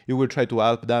eBay, you will try to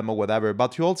help them or whatever.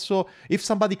 But you also, if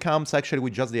somebody comes actually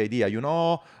with just the idea, you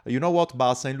know what,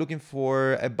 Bas, I'm looking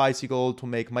for a bicycle to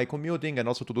make my commuting and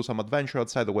also to do some adventure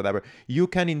outside or whatever. You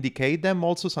can indicate them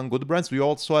also some good brands. Do you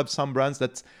also have some brands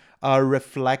that are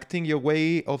reflecting your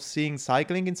way of seeing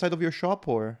cycling inside of your shop,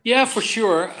 or? Yeah, for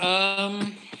sure.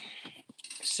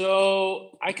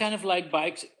 So I kind of like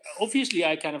bikes. Obviously,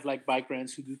 I kind of like bike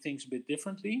brands who do things a bit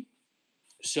differently.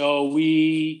 So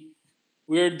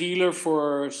we're a dealer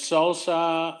for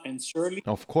Salsa and Surly.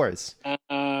 Of course.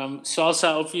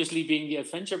 Salsa obviously being the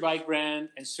adventure bike brand,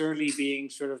 and Surly being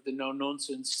sort of the no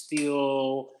nonsense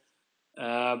steel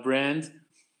brand.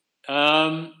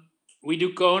 Um, we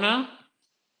do Kona,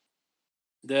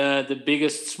 the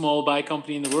biggest small bike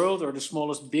company in the world, or the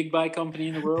smallest big bike company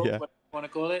in the world, Yeah. what you want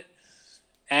to call it.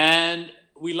 And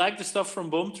we like the stuff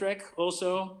from Boomtrek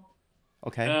also.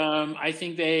 Okay. I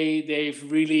think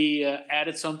they've really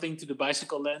added something to the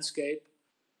bicycle landscape.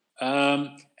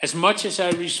 As much as I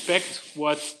respect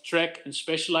what Trek and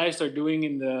Specialized are doing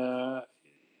in the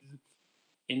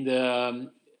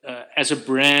as a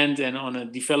brand and on a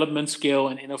development scale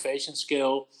and innovation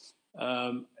scale,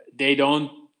 they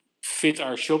don't fit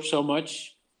our shop so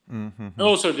much. Mm-hmm.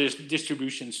 Also, this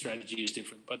distribution strategy is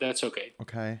different, but that's okay.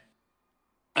 Okay.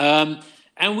 Um,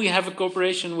 and we have a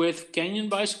cooperation with Canyon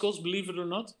Bicycles, believe it or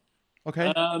not.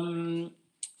 Okay.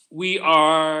 We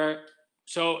are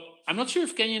so I'm not sure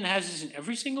if Canyon has this in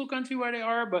every single country where they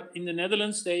are, but in the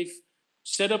Netherlands they've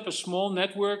set up a small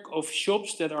network of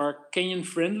shops that are Canyon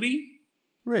friendly.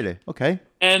 Really? Okay.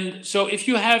 And so if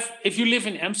you live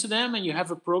in Amsterdam and you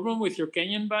have a problem with your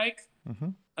Canyon bike,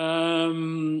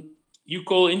 you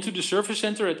call into the service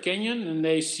center at Canyon and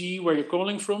they see where you're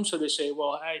calling from. So they say,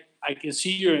 well, I can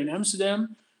see you're in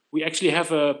Amsterdam. We actually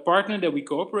have a partner that we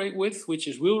cooperate with, which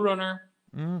is Wheel Runner.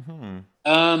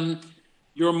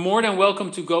 You're more than welcome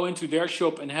to go into their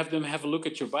shop and have them have a look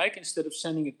at your bike instead of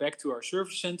sending it back to our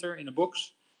service center in a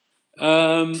box.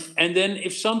 And then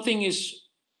if something is,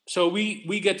 so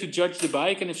we get to judge the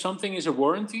bike, and if something is a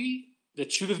warranty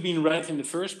that should have been right in the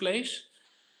first place,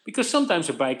 because sometimes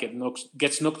a bike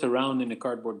gets knocked around in a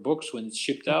cardboard box when it's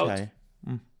shipped out, Okay.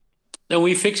 then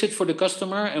we fix it for the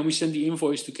customer and we send the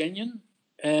invoice to Canyon.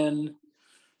 And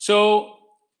so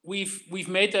we've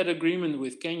made that agreement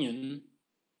with Canyon,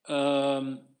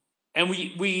 and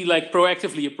we like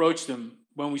proactively approached them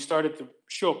when we started the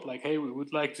shop. Like, hey, we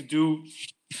would like to do.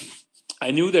 I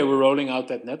knew they were rolling out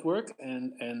that network,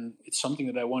 and it's something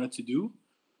that I wanted to do.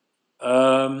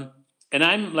 And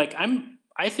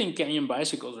I think Canyon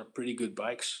bicycles are pretty good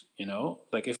bikes. You know,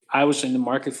 like if I was in the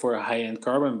market for a high-end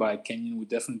carbon bike, Canyon would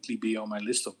definitely be on my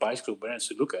list of bicycle brands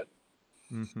to look at.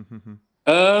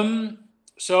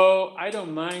 So I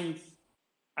don't mind.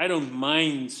 I don't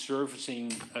mind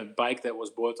servicing a bike that was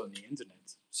bought on the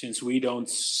internet, since we don't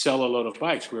sell a lot of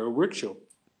bikes. We're a workshop.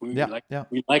 Yeah. Yeah.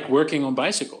 We like working on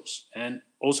bicycles, and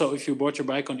also if you bought your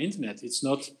bike on internet, it's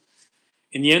not.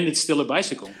 In the end, it's still a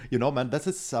bicycle. You know, man,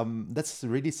 that's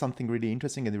really something really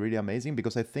interesting and really amazing,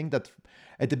 because I think that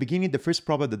at the beginning, the first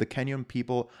problem that the Canyon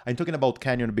people, I'm talking about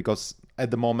Canyon because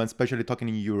at the moment, especially talking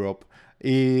in Europe,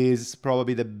 is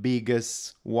probably the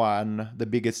biggest one, the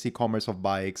biggest e-commerce of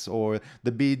bikes, or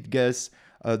the biggest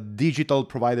digital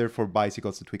provider for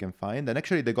bicycles that we can find. And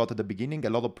actually, they got at the beginning a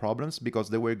lot of problems because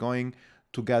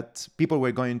people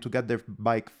were going to get their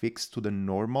bike fixed to the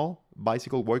normal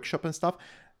bicycle workshop and stuff,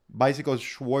 bicycle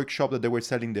workshop, that they were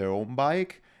selling their own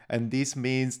bike. And this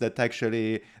means that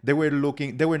actually they were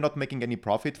not making any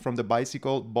profit from the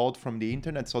bicycle bought from the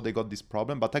internet, so they got this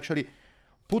problem. But actually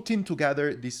putting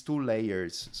together these two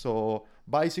layers, so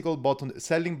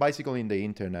selling bicycle in the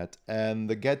internet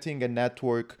and getting a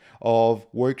network of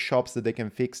workshops that they can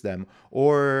fix them,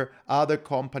 or other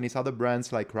companies, other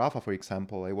brands like Rafa, for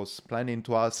example. I was planning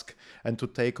to ask and to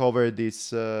take over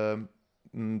this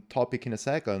topic in a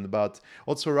second, but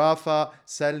also Rafa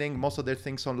selling most of their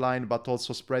things online, but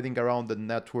also spreading around the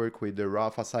network with the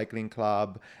Rafa Cycling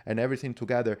Club and everything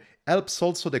together helps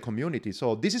also the community.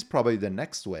 So this is probably the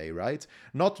next way, right?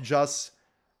 Not just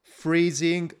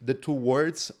freezing the two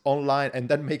words online and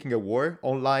then making a war,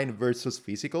 online versus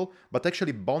physical, but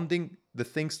actually bonding the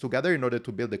things together in order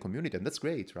to build a community. And that's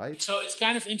great, right? So it's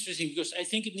kind of interesting because I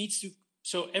think it needs to.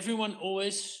 So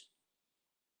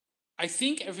I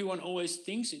think everyone always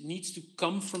thinks it needs to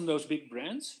come from those big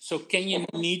brands. So Canyon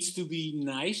needs to be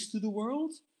nice to the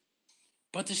world.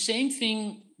 But the same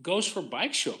thing goes for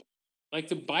bike shop. like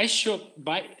the bike shop,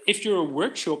 if you're a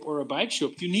workshop or a bike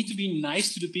shop, you need to be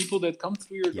nice to the people that come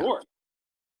through your door.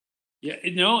 Yeah,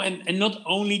 and not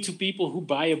only to people who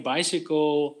buy a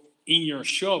bicycle in your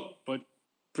shop, but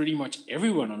pretty much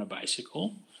everyone on a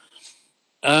bicycle.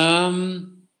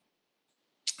 And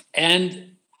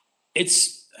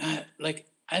it's like,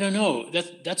 I don't know,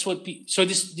 that's what so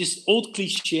this old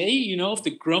cliche, of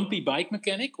the grumpy bike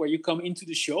mechanic, where you come into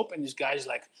the shop and this guy's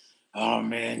like, oh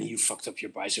man, you fucked up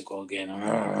your bicycle again.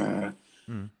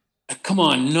 Come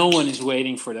on, no one is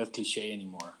waiting for that cliche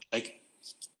anymore. Like,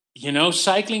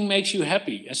 cycling makes you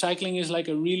happy, and cycling is like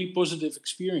a really positive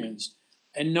experience,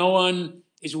 and no one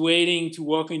is waiting to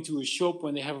walk into a shop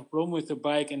when they have a problem with their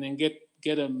bike and then get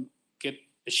a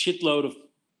shitload of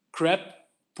crap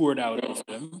poured out of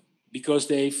them because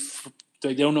they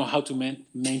don't know how to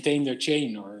maintain their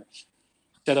chain or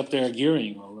set up their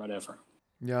gearing or whatever.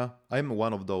 Yeah, I'm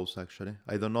one of those actually.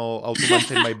 I don't know how to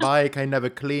maintain my bike. I never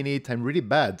clean it. I'm really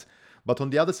bad. But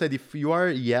on the other side, if you are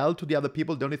yell to the other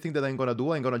people, the only thing that I'm gonna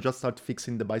do, I'm gonna just start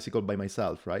fixing the bicycle by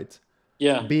myself, right?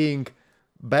 Yeah. Being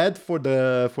bad for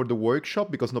the workshop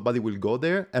because nobody will go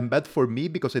there, and bad for me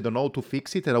because I don't know how to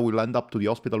fix it, and I will end up to the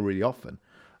hospital really often.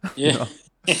 Yeah.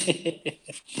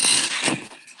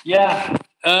 Yeah.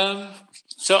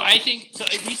 So I think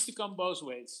it needs to come both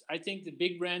ways. I think the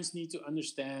big brands need to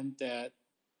understand that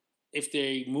if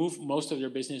they move most of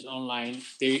their business online,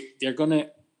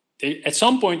 at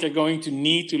some point they're going to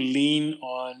need to lean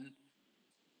on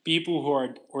people who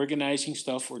are organizing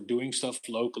stuff or doing stuff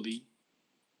locally,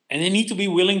 and they need to be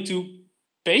willing to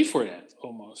pay for that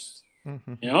almost.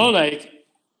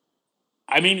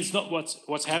 I mean, it's not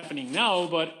what's happening now,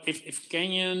 but if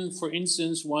Canyon, for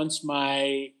instance, wants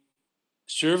my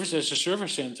service as a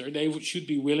service center, they should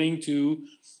be willing to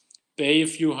pay a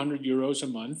few €100 a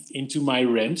month into my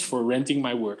rent for renting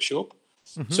my workshop,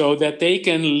 so that they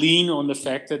can lean on the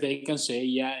fact that they can say,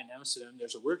 yeah, in Amsterdam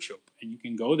there's a workshop and you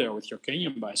can go there with your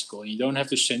Canyon bicycle and you don't have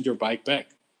to send your bike back.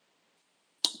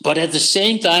 But at the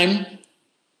same time,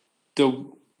 the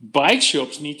bike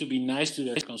shops need to be nice to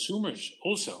their consumers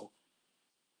also.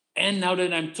 And now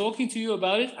that I'm talking to you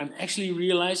about it, I'm actually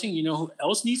realizing, who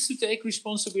else needs to take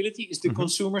responsibility is the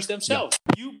consumers themselves.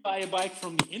 Yeah. You buy a bike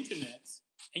from the internet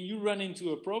and you run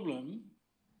into a problem,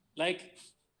 like,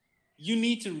 you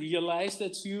need to realize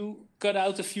that you cut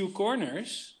out a few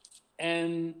corners,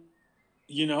 and,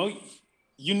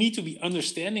 you need to be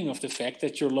understanding of the fact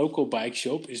that your local bike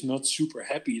shop is not super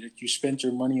happy that you spent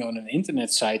your money on an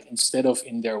internet site instead of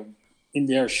in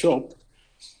their shop.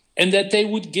 And that they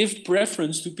would give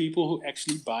preference to people who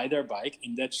actually buy their bike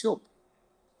in that shop.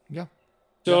 Yeah.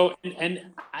 So,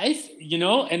 and I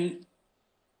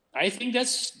think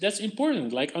that's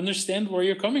important. Like, understand where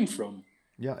you're coming from.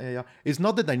 Yeah. It's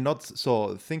not that I'm not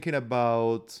so thinking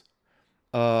about,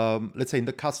 let's say, in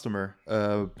the customer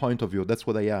point of view. That's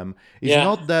what I am. It's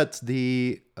not that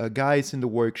the guys in the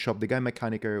workshop, the guy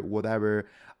mechanic or whatever,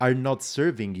 are not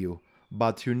serving you,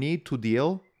 but you need to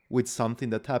deal with something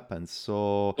that happens.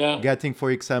 So getting,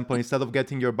 for example, instead of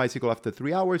getting your bicycle after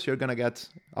 3 hours, you're gonna get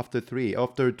after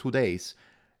 2 days.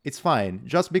 It's fine,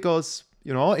 just because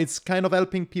it's kind of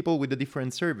helping people with the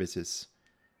different services.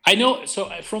 I know.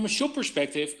 So from a shop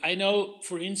perspective, I know,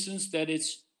 for instance, that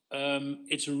it's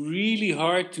really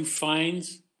hard to find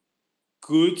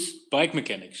good bike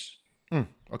mechanics.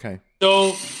 Okay.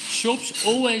 So shops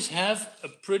always have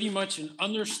pretty much an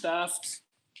understaffed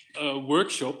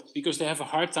workshop because they have a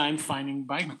hard time finding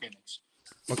bike mechanics.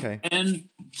 Okay. And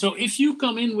so if you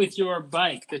come in with your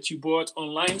bike that you bought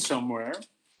online somewhere,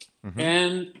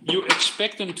 and you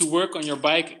expect them to work on your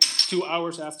bike 2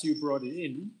 hours after you brought it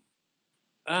in,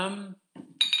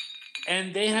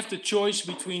 and they have the choice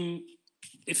between,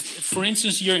 if for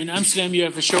instance here in Amsterdam you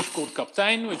have a shop called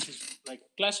Kaptein, which is like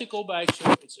a classical bike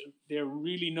shop. They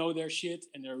really know their shit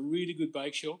and they're a really good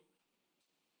bike shop.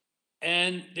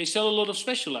 And they sell a lot of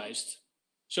Specialized.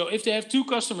 So if they have two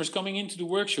customers coming into the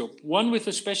workshop, one with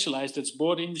a Specialized that's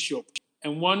bought in the shop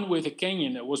and one with a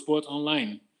Canyon that was bought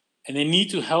online, and they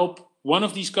need to help one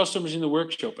of these customers in the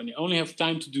workshop and they only have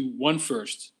time to do one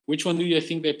first, which one do you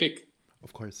think they pick?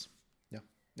 Of course.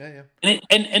 Yeah.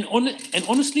 And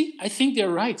honestly, I think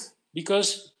they're right,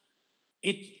 because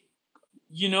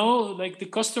like the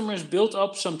customers built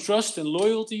up some trust and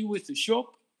loyalty with the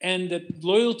shop, and that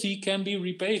loyalty can be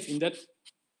repaid in that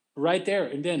right there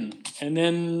and then.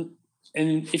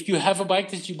 And if you have a bike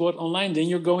that you bought online, then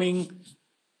you're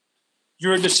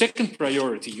the second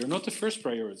priority. You're not the first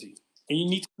priority. and you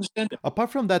need to understand that.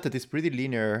 Apart from that, it is pretty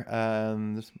linear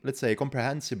and, let's say,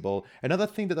 comprehensible. Another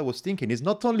thing that I was thinking is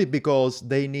not only because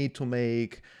they need to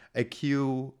make a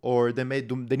queue or they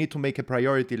need to make a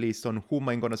priority list on whom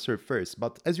I'm going to serve first,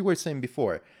 but as you were saying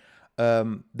before,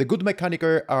 the good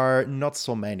mechaniker are not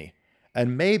so many.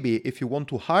 And maybe if you want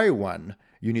to hire one,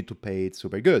 you need to pay it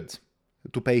super good,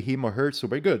 to pay him or her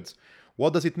super good.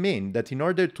 What does it mean? That in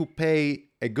order to pay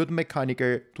a good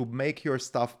mechaniker to make your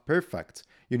stuff perfect,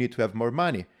 you need to have more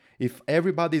money. If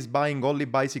everybody's buying only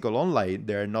bicycle online,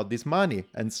 there are not this money.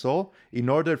 And so, in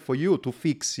order for you to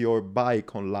fix your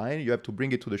bike online, you have to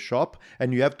bring it to the shop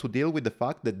and you have to deal with the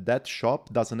fact that that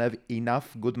shop doesn't have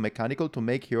enough good mechanical to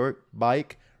make your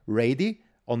bike ready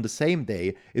on the same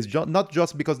day. It's not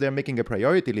just because they're making a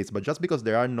priority list, but just because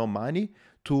there are no money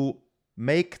to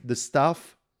make the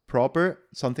stuff proper,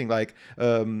 something like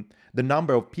the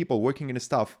number of people working in the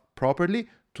stuff properly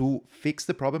to fix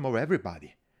the problem of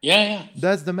everybody. Yeah.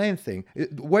 That's the main thing.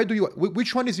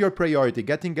 Which one is your priority?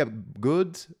 Getting a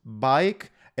good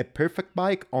bike, a perfect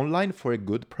bike online for a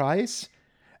good price,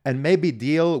 and maybe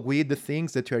deal with the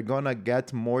things that you're gonna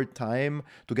get more time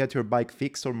to get your bike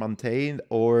fixed or maintained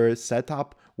or set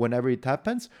up whenever it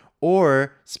happens,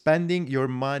 or spending your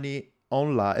money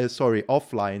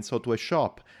offline, so to a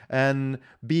shop, and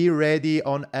be ready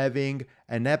on having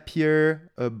an happier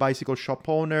bicycle shop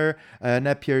owner, an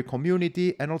happier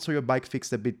community, and also your bike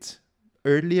fixed a bit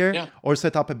earlier, or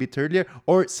set up a bit earlier,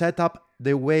 or set up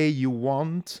the way you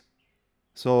want.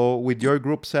 So with your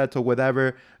group set or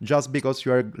whatever, just because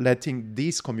you are letting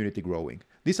this community growing.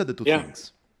 These are the two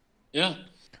things. Yeah.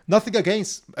 Nothing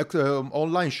against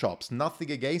online shops.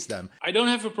 Nothing against them. I don't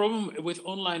have a problem with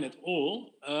online at all.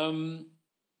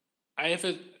 I have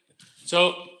a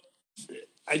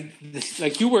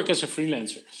like you work as a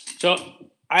freelancer. So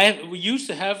we used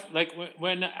to have, like,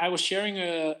 when I was sharing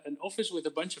an office with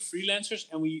a bunch of freelancers,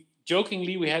 and we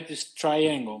had this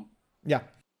triangle. Yeah.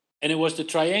 And it was the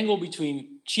triangle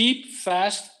between cheap,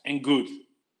 fast, and good.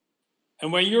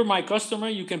 And when you're my customer,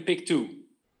 you can pick two.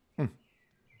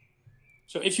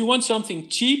 So if you want something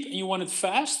cheap and you want it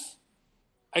fast,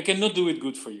 I cannot do it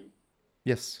good for you.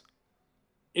 Yes.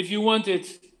 If you want it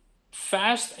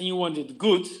fast and you want it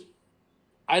good,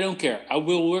 I don't care. I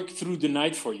will work through the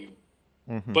night for you.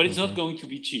 But it's not going to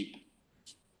be cheap.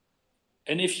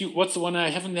 And what's the one I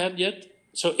haven't had yet?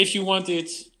 So if you want it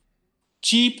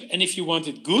cheap and if you want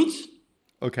it good,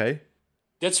 okay,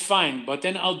 that's fine. But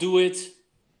then I'll do it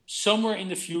somewhere in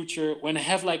the future when I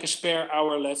have like a spare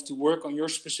hour left to work on your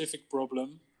specific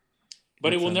problem.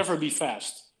 But it will never be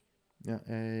fast.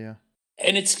 Yeah.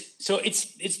 And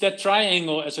it's that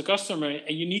triangle as a customer,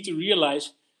 and you need to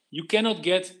realize you cannot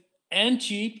get and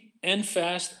cheap and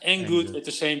fast and good at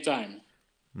the same time.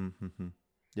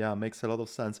 Yeah, makes a lot of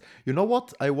sense. You know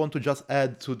what? I want to just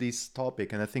add to this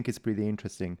topic, and I think it's pretty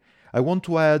interesting. I want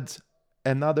to add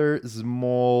another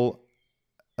small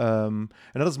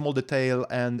detail,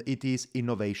 and it is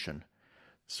innovation.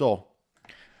 So,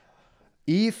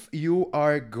 if you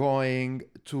are going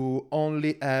to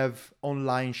only have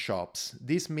online shops,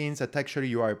 this means that actually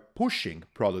you are pushing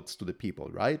products to the people,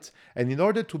 right? And in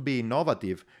order to be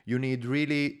innovative, you need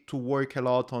really to work a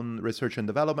lot on research and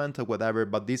development or whatever,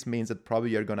 but this means that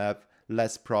probably you're going to have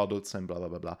less products and blah, blah,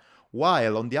 blah, blah.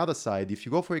 While on the other side, if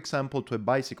you go, for example, to a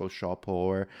bicycle shop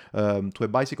or to a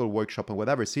bicycle workshop or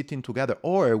whatever, sitting together,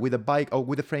 or with a bike or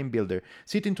with a frame builder,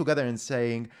 sitting together and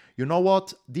saying, you know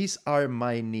what, these are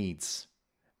my needs.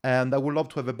 And I would love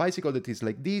to have a bicycle that is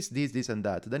like this, and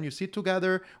that. Then you sit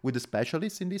together with the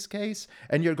specialist in this case,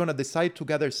 and you're going to decide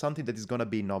together something that is going to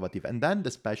be innovative. And then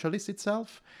the specialist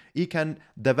itself, he can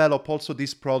develop also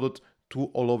this product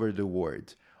to all over the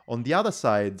world. On the other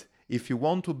side, if you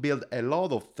want to build a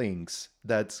lot of things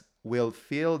that will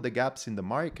fill the gaps in the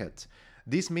market,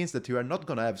 this means that you are not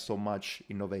going to have so much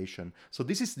innovation. So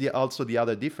this is also the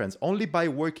other difference. Only by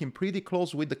working pretty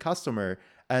close with the customer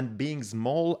and being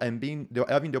small and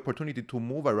having the opportunity to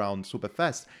move around super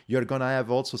fast, you're going to have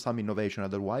also some innovation.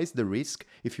 Otherwise, the risk,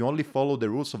 if you only follow the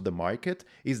rules of the market,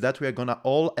 is that we are going to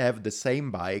all have the same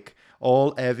bike,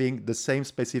 all having the same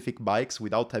specific bikes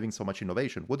without having so much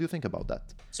innovation. What do you think about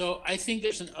that? So I think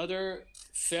there's another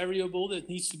variable that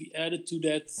needs to be added to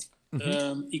that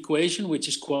equation, which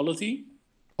is quality.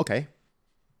 Okay.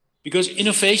 Because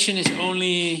innovation is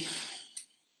only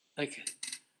like,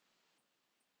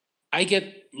 I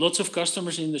get lots of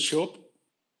customers in the shop.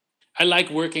 I like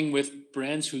working with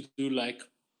brands who do like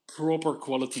proper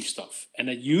quality stuff. And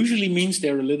that usually means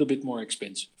they're a little bit more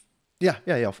expensive. Yeah,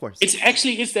 of course.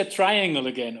 It's that triangle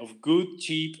again of good,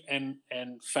 cheap, and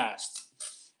fast.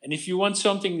 And if you want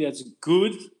something that's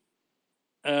good,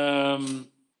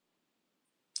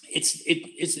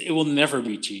 it will never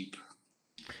be cheap.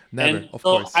 Never, And of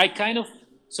so course.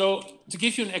 so to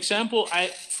give you an example,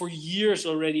 for years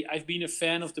already I've been a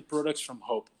fan of the products from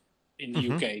Hope in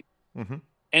the UK.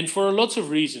 And for lots of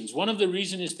reasons. One of the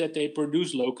reasons is that they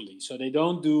produce locally. So they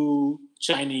don't do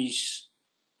Chinese.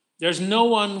 There's no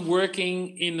one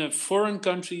working in a foreign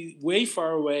country way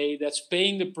far away that's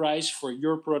paying the price for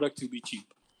your product to be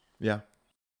cheap. Yeah.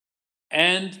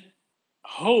 And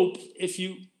Hope,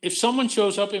 if someone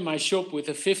shows up in my shop with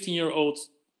a 15-year-old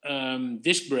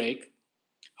disc brake,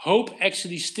 Hope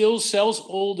actually still sells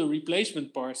all the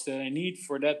replacement parts that I need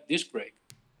for that disc brake.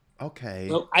 Okay.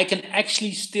 So I can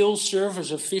actually still service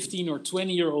a 15 or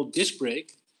 20-year-old disc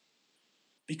brake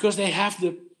because they have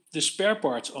the spare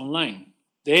parts online.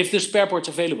 They have the spare parts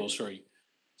available, sorry.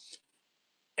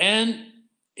 And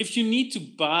if you need to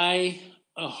buy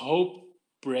a Hope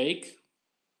brake,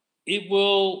 you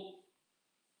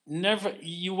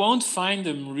won't find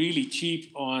them really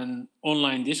cheap on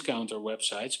online discounter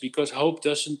websites because Hope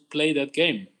doesn't play that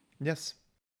game. Yes.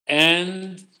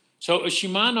 And so a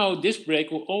Shimano disc brake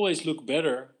will always look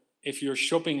better if you're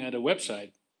shopping at a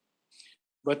website.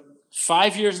 But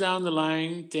 5 years down the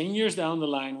line, 10 years down the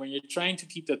line, when you're trying to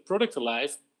keep that product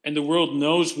alive, and the world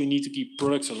knows we need to keep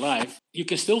products alive, you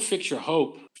can still fix your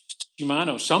Hope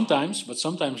Shimano sometimes, but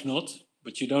sometimes not,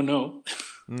 but you don't know.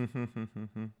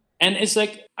 And it's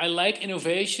like, I like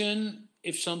innovation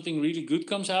if something really good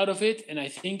comes out of it. And I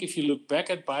think if you look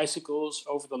back at bicycles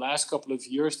over the last couple of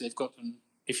years, they've gotten,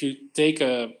 if you take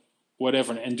an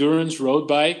endurance road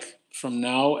bike from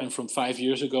now and from 5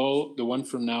 years ago, the one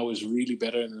from now is really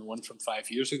better than the one from 5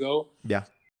 years ago. Yeah.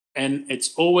 And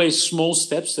it's always small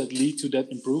steps that lead to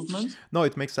that improvement. No,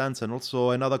 it makes sense. And also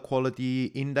another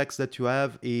quality index that you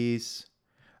have is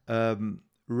it's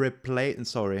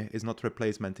not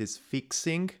replacement, it's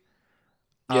fixing.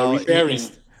 Repairing.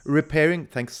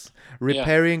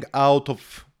 Repairing out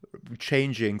of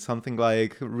changing, something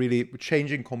like really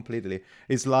changing completely.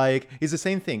 It's the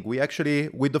same thing. We actually,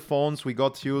 with the phones, we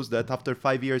got used that after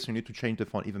 5 years you need to change the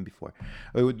phone, even before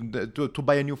to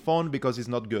buy a new phone because it's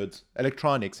not good.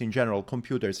 Electronics in general,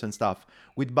 computers and stuff.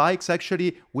 With bikes,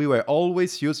 actually, we were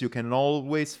always used, you can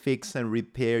always fix and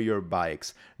repair your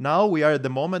bikes. Now we are at the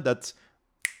moment that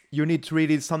you need to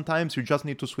really, sometimes you just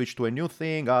need to switch to a new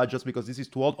thing, just because this is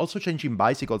too old. Also changing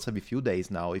bicycles every few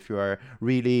days now, if you are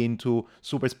really into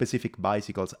super specific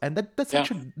bicycles. And that's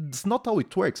actually, it's not how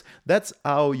it works. That's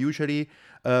how usually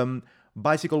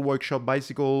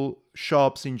bicycle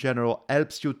shops in general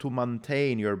helps you to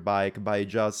maintain your bike by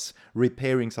just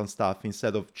repairing some stuff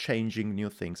instead of changing new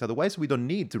things. Otherwise, we don't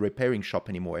need the repairing shop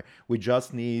anymore. We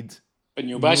just need a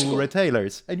new bicycle. New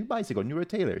retailers. A new bicycle, new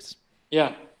retailers.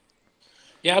 Yeah.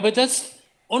 Yeah, but that's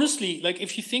honestly, like,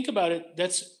 if you think about it,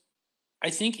 that's,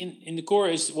 I think in the core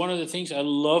is one of the things I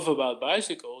love about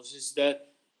bicycles is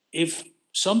that if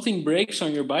something breaks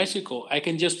on your bicycle, I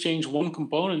can just change one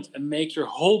component and make your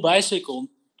whole bicycle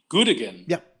good again.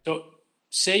 Yeah. So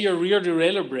say your rear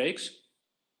derailleur breaks.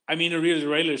 I mean, a rear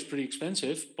derailleur is pretty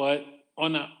expensive, but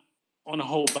on a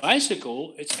whole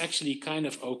bicycle, it's actually kind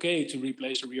of okay to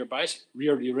replace a rear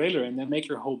derailleur and then make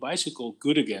your whole bicycle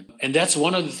good again. And that's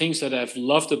one of the things that I've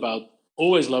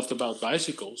always loved about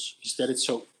bicycles, is that it's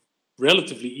so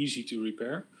relatively easy to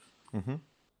repair.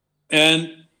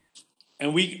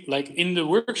 And we, like in the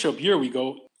workshop here, we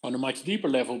go on a much deeper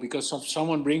level because if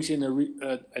someone brings in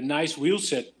a nice wheel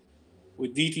set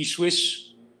with DT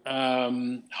Swiss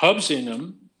hubs in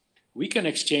them, we can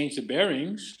exchange the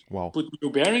bearings, put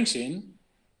new bearings in,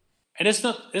 and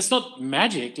it's not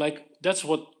magic. Like, that's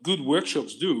what good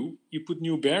workshops do. You put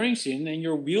new bearings in, and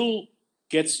your wheel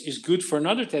is good for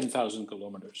another 10,000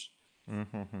 kilometers.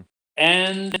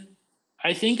 And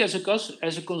I think as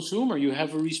a consumer, you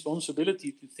have a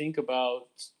responsibility to think about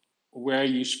where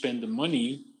you spend the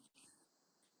money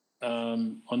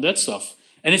on that stuff.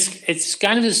 And it's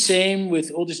kind of the same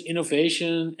with all this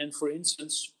innovation. And for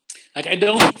instance, like, I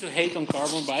don't need to hate on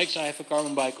carbon bikes. I have a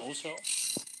carbon bike also.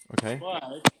 Okay.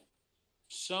 But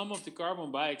some of the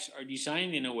carbon bikes are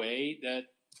designed in a way that,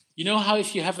 you know how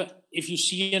if you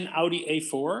see an Audi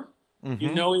A4,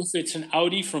 you know if it's an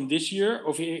Audi from this year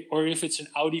or if it's an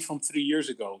Audi from 3 years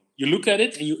ago. You look at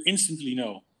it and you instantly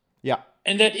know. Yeah.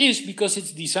 And that is because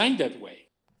it's designed that way.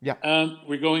 Yeah.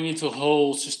 We're going into a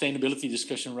whole sustainability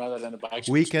discussion rather than a bike.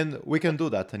 We can do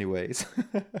that anyways.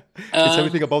 It's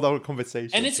everything about our conversation.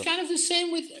 And it's kind of the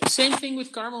same thing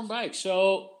with carbon bikes.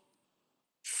 So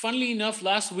funnily enough,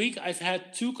 last week I've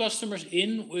had 2 customers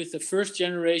in with the first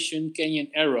generation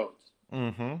Canyon Aero.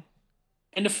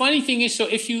 And the funny thing is, so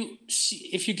if you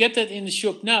get that in the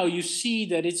shop now, you see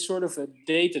that it's sort of a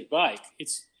dated bike.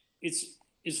 It's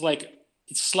like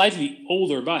it's slightly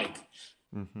older bike.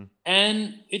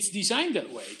 And it's designed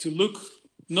that way to look,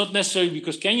 not necessarily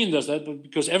because Canyon does that, but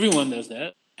because everyone does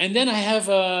that. And then I have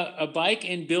a bike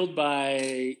built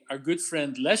by our good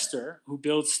friend Lester, who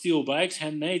builds steel bikes,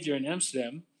 handmade here in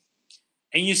Amsterdam.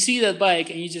 And you see that bike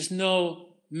and you just know,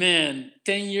 man,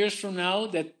 10 years from now,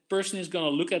 that person is going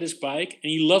to look at his bike and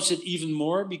he loves it even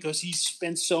more because he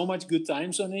spent so much good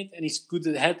times on it and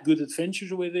had good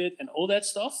adventures with it and all that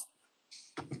stuff.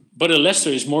 But a Lester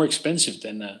is more expensive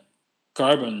than a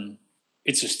carbon.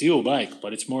 It's a steel bike,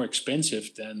 but it's more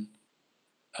expensive than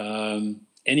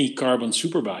any carbon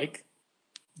superbike.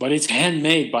 But it's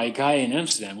handmade by a guy in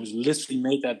Amsterdam who's literally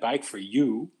made that bike for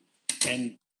you.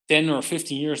 And 10 or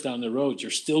 15 years down the road,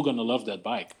 you're still going to love that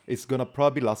bike. It's going to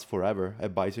probably last forever, a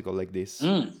bicycle like this.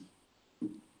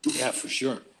 Yeah, for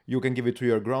sure. You can give it to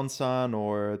your grandson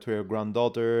or to your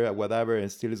granddaughter, whatever,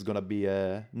 and still it's gonna be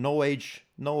no age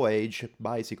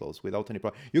bicycles without any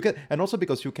problem. You can, and also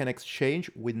because you can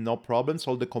exchange with no problems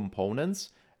all the components,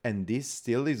 and this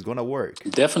still is gonna work.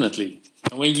 Definitely.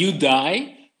 And when you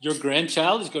die, your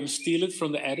grandchild is going to steal it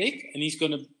from the attic, and he's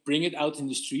going to bring it out in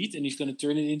the street, and he's going to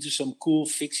turn it into some cool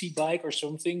fixie bike or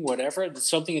something, whatever. That's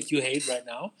something that you hate right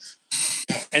now,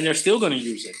 and they're still going to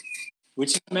use it.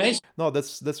 Which is amazing. No,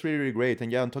 that's really, really great.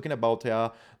 And yeah, I'm talking about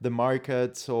the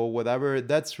markets or whatever.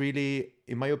 That's really,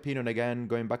 in my opinion, again,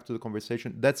 going back to the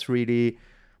conversation, that's really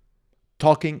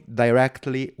talking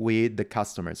directly with the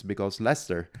customers, because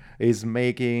Lester is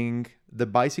making the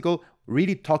bicycle,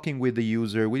 really talking with the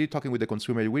user, really talking with the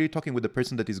consumer, really talking with the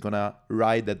person that is going to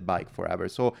ride that bike forever.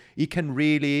 So he can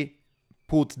really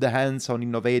put the hands on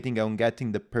innovating and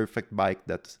getting the perfect bike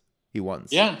that he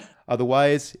wants. Yeah.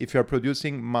 Otherwise, if you're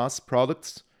producing mass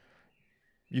products,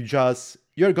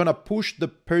 you're gonna push the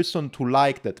person to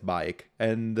like that bike,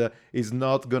 and is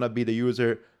not gonna be the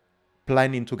user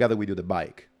planning together with you the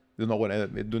bike. Do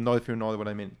know if you know what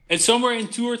I mean. And somewhere in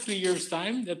 2 or 3 years'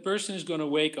 time, that person is gonna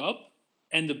wake up,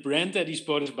 and the brand that he's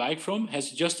bought his bike from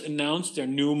has just announced their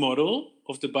new model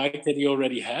of the bike that he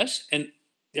already has, and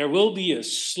there will be a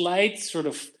slight sort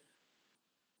of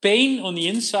pain on the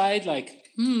inside, like,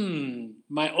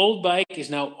 my old bike is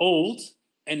now old,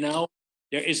 and now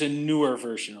there is a newer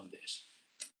version of this.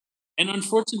 And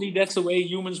unfortunately, that's the way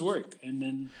humans work. And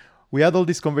then we had all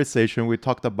this conversation. We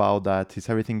talked about that. Is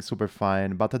everything super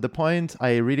fine? But at the point,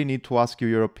 I really need to ask you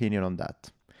your opinion on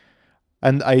that.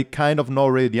 And I kind of know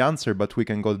already the answer, but we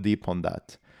can go deep on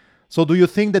that. So do you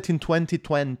think that in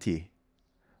 2020,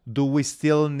 do we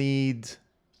still need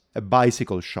a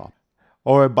bicycle shop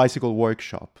or a bicycle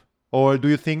workshop? Or do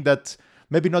you think that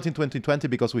maybe not in 2020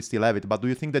 because we still have it, but do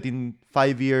you think that in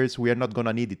 5 years we are not going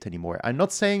to need it anymore? I'm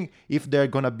not saying if they're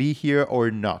going to be here or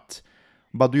not,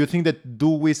 but do you think that do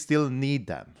we still need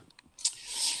them?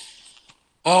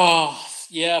 Oh,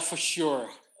 yeah, for sure.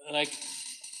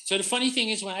 So the funny thing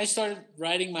is, when I started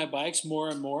riding my bikes more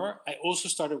and more, I also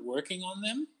started working on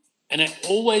them. And I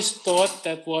always thought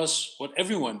that was what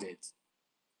everyone did.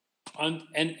 And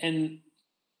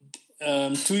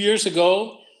 2 years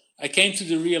ago, I came to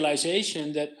the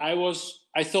realization that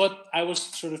I thought I was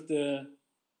sort of the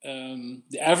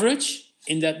average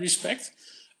in that respect,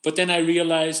 but then I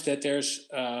realized that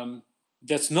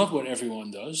that's not what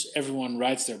everyone does. Everyone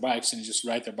rides their bikes and just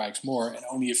ride their bikes more, and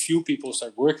only a few people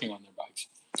start working on their bikes.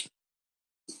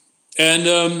 And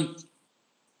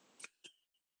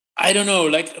I don't know,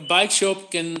 like a bike shop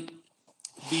can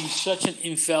be such an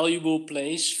invaluable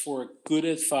place for good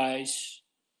advice,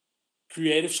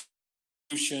 creative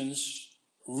solutions,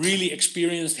 really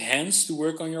experienced hands to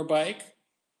work on your bike,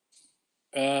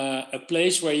 a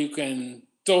place where you can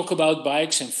talk about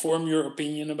bikes and form your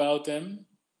opinion about them.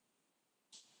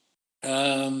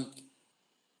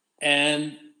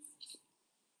 And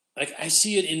like I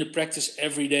see it in the practice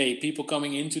every day, people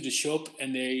coming into the shop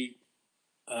and they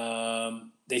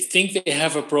think they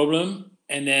have a problem,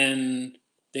 and then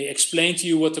they explain to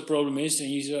you what the problem is, and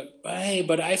you say, hey,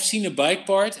 but I've seen a bike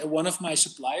part at one of my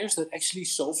suppliers that actually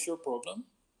solves your problem.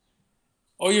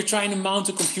 Or you're trying to mount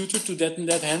a computer to that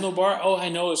handlebar. Oh, I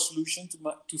know a solution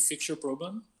to fix your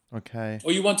problem. Okay.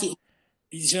 Or you want to,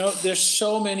 there's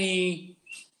so many.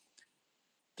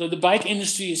 So the bike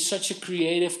industry is such a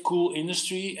creative, cool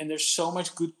industry, and there's so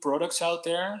much good products out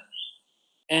there.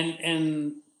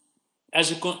 And I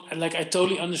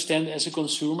totally understand as a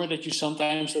consumer that you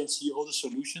sometimes don't see all the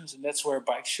solutions, and that's where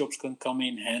bike shops can come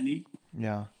in handy.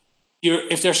 Yeah.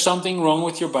 If there's something wrong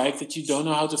with your bike that you don't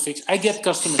know how to fix, I get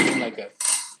customers in like that.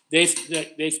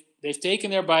 They've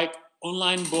taken their bike,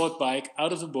 online bought bike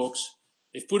out of the box,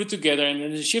 they've put it together, and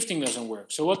then the shifting doesn't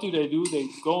work. So what do? They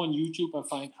go on YouTube and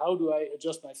find, how do I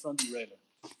adjust my front derailleur?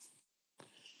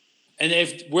 And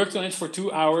they've worked on it for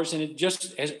 2 hours, and it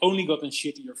just has only gotten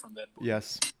shittier from that point.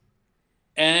 Yes.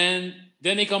 And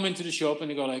then they come into the shop and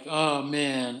they go like, oh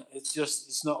man,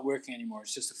 it's not working anymore.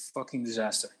 It's just a fucking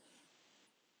disaster.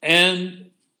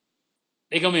 And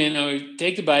they come in and we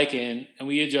take the bike in and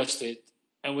we adjust it.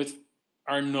 And with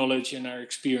our knowledge and our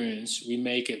experience, we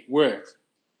make it work.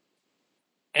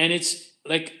 And it's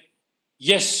like,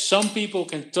 yes, some people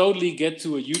can totally get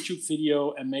to a YouTube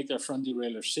video and make their front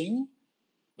derailleur sing,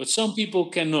 but some people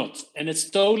cannot. And it's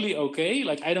totally okay.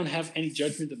 Like, I don't have any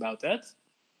judgment about that.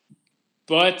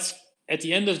 But at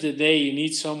the end of the day, you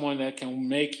need someone that can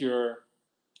make your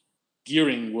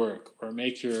gearing work, or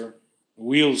make your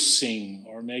wheels sing,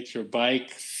 or make your bike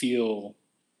feel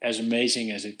as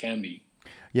amazing as it can be.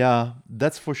 Yeah,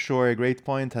 that's for sure a great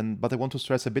point. But I want to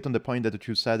stress a bit on the point that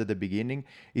you said at the beginning.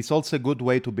 It's also a good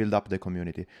way to build up the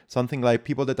community. Something like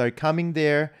people that are coming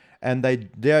there and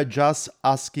they're just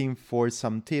asking for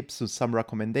some tips or some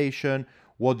recommendation.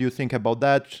 What do you think about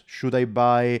that? Should I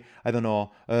buy, I don't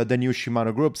know, the new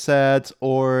Shimano group set?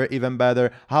 Or even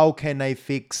better, how can I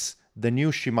fix the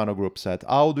new Shimano group set?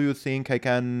 How do you think I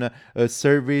can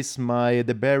service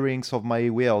the bearings of my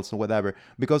wheels or whatever?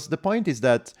 Because the point is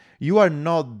that you are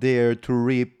not there to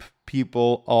rip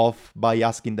people off by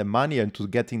asking them money and to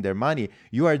getting their money.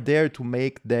 You are there to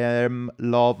make them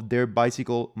love their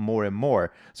bicycle more and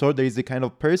more. So there is the kind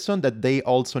of person that they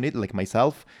also need, like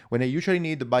myself. When I usually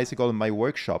need a bicycle in my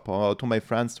workshop, or to my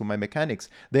friends, to my mechanics,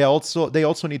 they also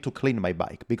need to clean my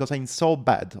bike because I'm so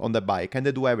bad on the bike and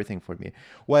they do everything for me.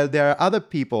 While there are other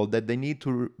people that they need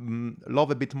to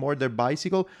love a bit more their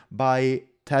bicycle by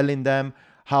telling them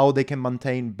how they can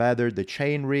maintain better the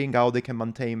chain ring, how they can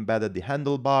maintain better the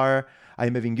handlebar.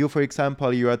 I'm having you, for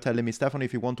example, you are telling me, Stefan,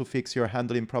 if you want to fix your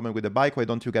handling problem with the bike, why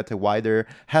don't you get a wider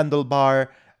handlebar?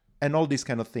 And all these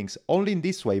kind of things. Only in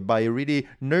this way, by really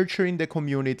nurturing the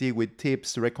community with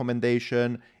tips,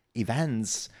 recommendation,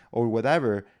 events, or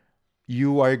whatever,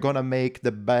 you are gonna make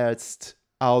the best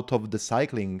out of the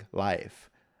cycling life.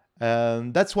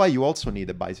 That's why you also need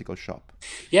a bicycle shop.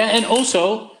 Yeah, and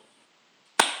also,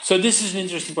 so this is an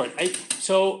interesting part.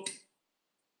 So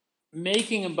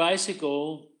making a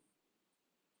bicycle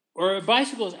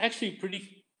is actually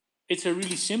it's a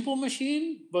really simple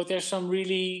machine, but there's some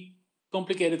really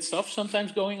complicated stuff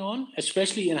sometimes going on,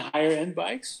 especially in higher end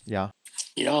bikes. Yeah.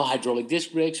 You know, hydraulic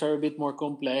disc brakes are a bit more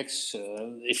complex.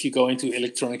 If you go into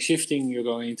electronic shifting, you're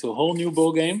going into a whole new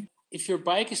ball game. If your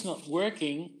bike is not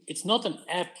working, it's not an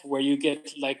app where you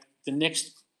get like the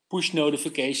next push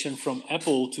notification from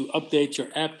Apple to update your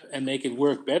app and make it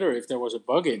work better if there was a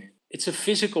bug in it. It's a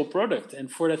physical product, and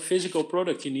for that physical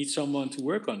product, you need someone to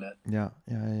work on that. Yeah.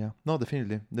 No,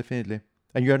 definitely.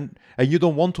 And you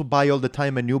don't want to buy all the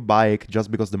time a new bike just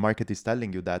because the market is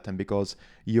telling you that, and because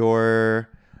your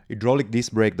hydraulic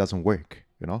disc brake doesn't work.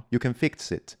 You know, you can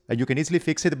fix it, and you can easily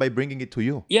fix it by bringing it to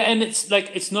you. Yeah, and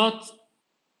it's not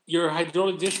your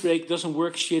hydraulic disc brake doesn't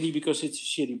work shitty because it's a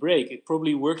shitty brake. It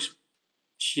probably works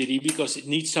shitty because it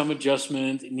needs some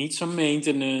adjustment, it needs some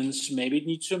maintenance, maybe it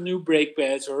needs some new brake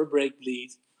pads or a brake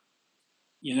bleed.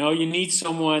 You know, you need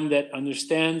someone that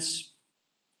understands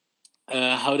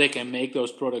how they can make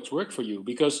those products work for you,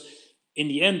 because in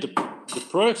the end, the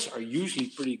products are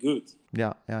usually pretty good.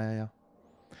 Yeah.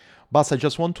 Bas, I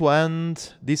just want to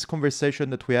end this conversation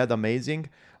that we had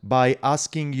amazing by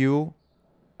asking you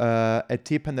a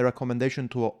tip and a recommendation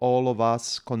to all of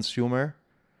us consumer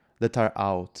that are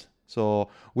out. So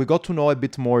we got to know a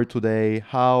bit more today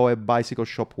how a bicycle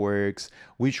shop works,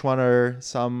 which one are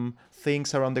some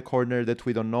things around the corner that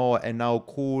we don't know, and how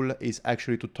cool is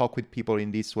actually to talk with people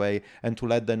in this way and to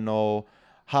let them know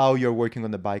how you're working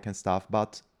on the bike and stuff.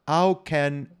 But how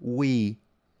can we,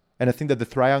 and I think that the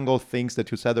triangle things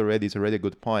that you said already is already a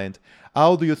good point,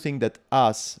 how do you think that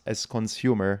us as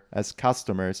consumer, as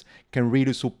customers, can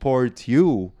really support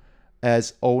you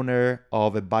as owner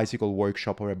of a bicycle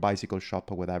workshop or a bicycle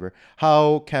shop or whatever?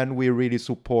 How can we really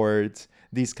support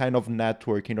this kind of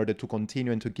network in order to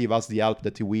continue and to give us the help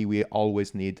that we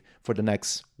always need for the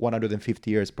next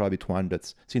 150 years, probably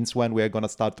 200? Since when we are going to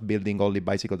start building only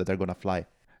bicycles that are going to fly?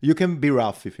 You can be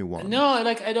rough if you want. No,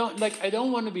 I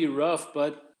don't want to be rough,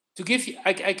 but to give you,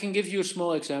 I can give you a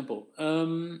small example.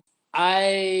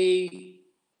 I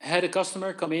had a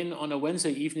customer come in on a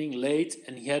Wednesday evening late,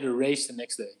 and he had a race the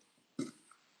next day.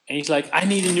 And he's like, I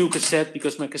need a new cassette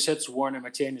because my cassette's worn and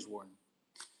my chain is worn.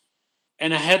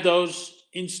 And I had those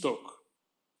in stock.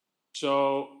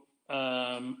 So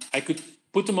I could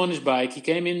put them on his bike. He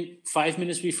came in 5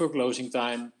 minutes before closing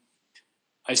time.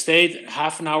 I stayed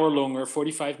half an hour longer,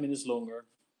 45 minutes longer.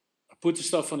 I put the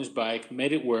stuff on his bike,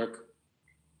 made it work.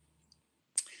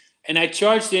 And I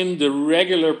charged him the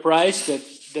regular price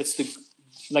that's the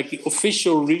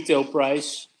official retail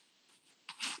price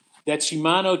that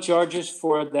Shimano charges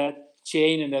for that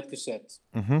chain and that cassette.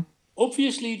 Mm-hmm.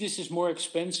 Obviously, this is more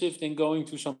expensive than going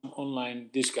to some online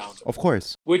discounter, Of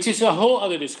course. which is a whole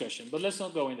other discussion, but let's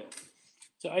not go in there.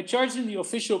 So I charged him the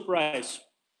official price.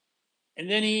 And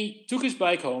then he took his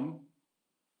bike home.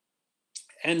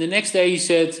 And the next day he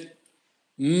said,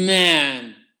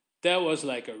 man, that was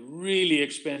like a really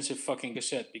expensive fucking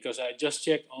cassette, because I just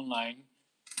checked online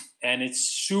and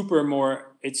it's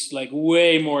like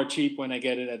way more cheap when I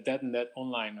get it at that and that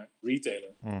online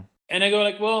retailer. And I go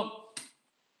like, well,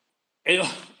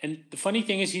 and the funny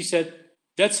thing is, he said,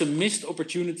 that's a missed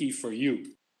opportunity for you.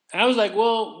 And I was like,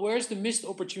 well, where's the missed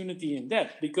opportunity in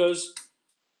that? Because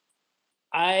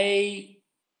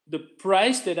the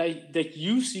price that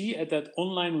you see at that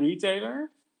online retailer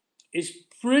is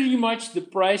pretty much the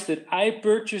price that I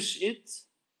purchase it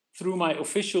through my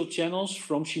official channels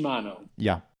from Shimano.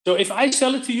 Yeah. So if I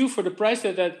sell it to you for the price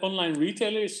that online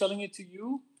retailer is selling it to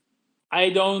you, I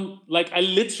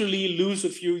literally lose a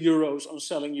few euros on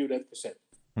selling you that cassette.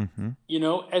 Mm-hmm. You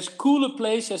know, as cool a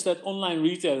place as that online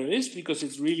retailer is, because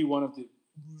it's really one of the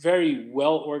very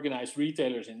well organized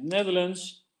retailers in the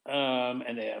Netherlands.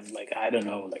 And they have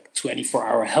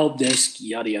 24-hour help desk,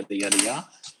 yada, yada, yada, yada.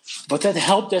 But that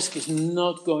help desk is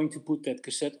not going to put that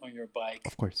cassette on your bike.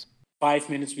 Of course. 5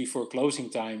 minutes before closing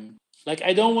time.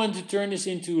 I don't want to turn this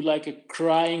into like a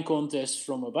crying contest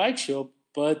from a bike shop,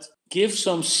 but give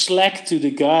some slack to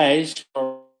the guys who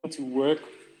are going to work,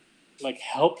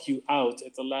 help you out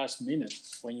at the last minute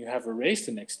when you have a race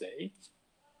the next day.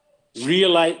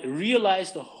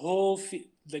 Realize the whole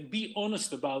be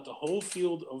honest about the whole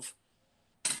field of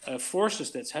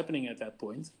forces that's happening at that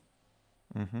point.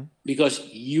 Mm-hmm. Because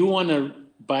you want a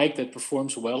bike that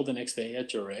performs well the next day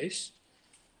at your race.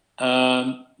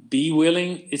 Be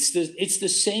willing. It's the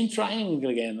same triangle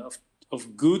again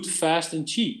of good, fast, and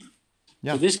cheap.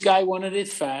 Yeah. So this guy wanted it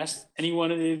fast and he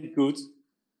wanted it good,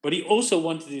 but he also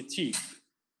wanted it cheap.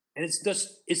 And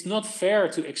it's not fair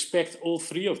to expect all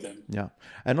three of them. Yeah.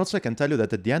 And also I can tell you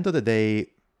that at the end of the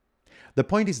day, the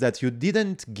point is that you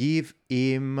didn't give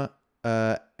him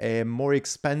a more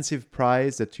expensive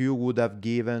price that you would have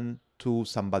given to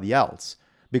somebody else,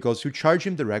 because you charge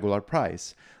him the regular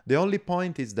price. The only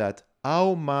point is that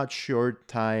how much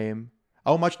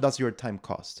does your time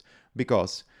cost?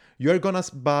 Because you're gonna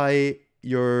buy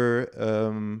your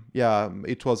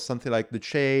it was something like the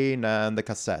chain and the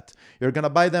cassette. You're gonna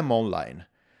buy them online.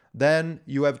 Then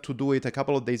you have to do it a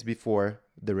couple of days before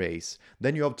the race.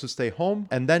 Then you have to stay home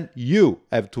and then you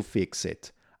have to fix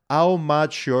it. How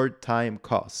much your time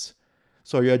costs.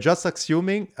 So you're just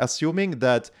assuming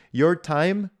that your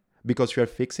time, because you're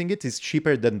fixing it, is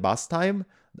cheaper than bus time.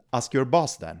 Ask your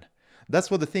boss then. That's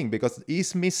what the thing, because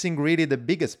he's missing really the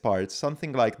biggest part,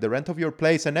 something like the rent of your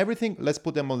place and everything, let's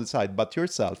put them on the side. But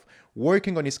yourself,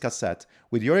 working on his cassette,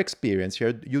 with your experience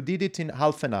here, you did it in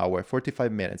half an hour,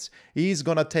 45 minutes. He's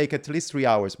gonna take at least 3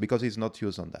 hours because he's not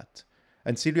used on that.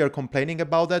 And still you're complaining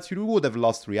about that, you would have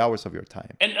lost 3 hours of your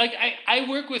time. And I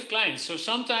work with clients, so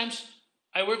sometimes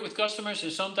I work with customers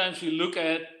and sometimes we look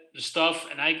at the stuff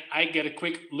and I get a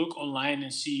quick look online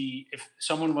and see if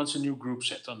someone wants a new group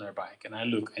set on their bike. And I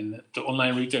look, and the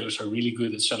online retailers are really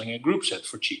good at selling a group set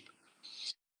for cheap.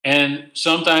 And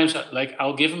sometimes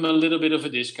I'll give them a little bit of a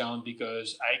discount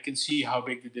because I can see how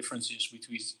big the difference is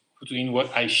between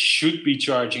what I should be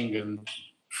charging them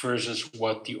versus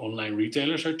what the online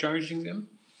retailers are charging them.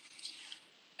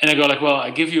 And I go well, I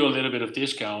give you a little bit of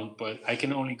discount, but I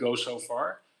can only go so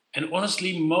far. And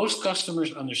honestly, most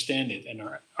customers understand it and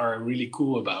are really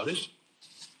cool about it.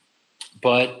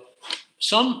 But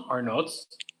some are not,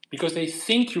 because they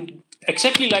think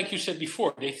exactly like you said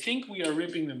before, they think we are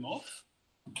ripping them off.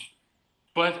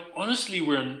 But honestly,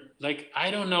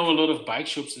 I don't know a lot of bike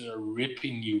shops that are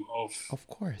ripping you off. Of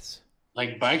course.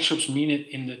 Bike shops mean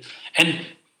it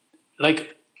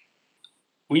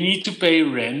we need to pay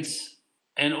rent.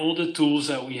 And all the tools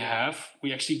that we have,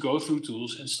 we actually go through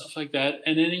tools and stuff like that.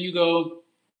 And then you go,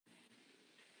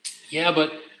 yeah,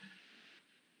 but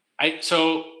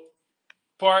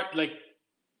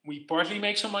we partly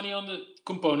make some money on the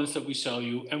components that we sell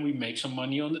you, and we make some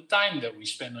money on the time that we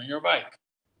spend on your bike.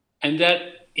 And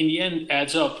that, in the end,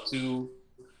 adds up to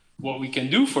what we can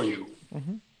do for you.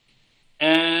 Mm-hmm.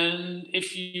 And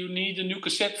if you need a new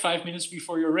cassette 5 minutes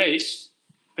before your race,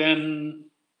 then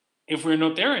if we're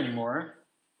not there anymore,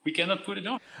 we cannot put it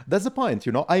on. That's the point,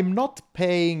 I'm not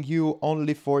paying you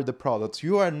only for the products.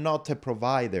 You are not a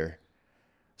provider.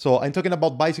 So I'm talking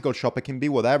about bicycle shop. It can be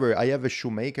whatever. I have a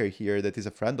shoemaker here that is a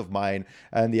friend of mine,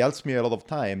 and he helps me a lot of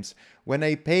times. When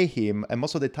I pay him, and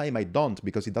most of the time I don't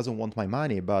because he doesn't want my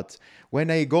money. But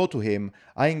when I go to him,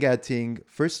 I'm getting,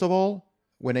 first of all,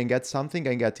 when I get something,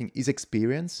 I'm getting his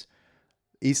experience,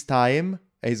 his time,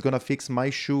 and he's gonna fix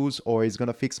my shoes or he's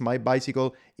gonna fix my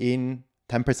bicycle in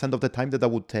 10% of the time that I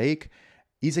would take.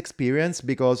 His experience,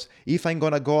 because if I'm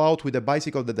gonna go out with a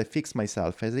bicycle that I fix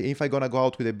myself, as if I'm gonna go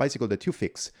out with a bicycle that you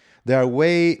fix, there are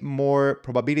way more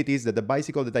probabilities that the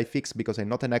bicycle that I fix, because I'm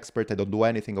not an expert, I don't do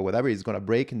anything or whatever, is gonna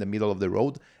break in the middle of the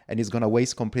road and is gonna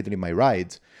waste completely my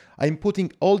ride. I'm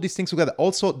putting all these things together.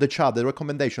 Also, the chat, the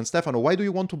recommendation. Stefano, why do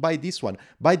you want to buy this one?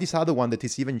 Buy this other one that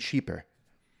is even cheaper.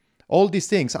 All these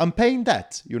things, I'm paying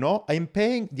that, I'm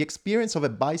paying the experience of a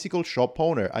bicycle shop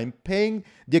owner. I'm paying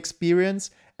the experience,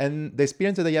 and the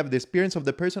experience that I have, the experience of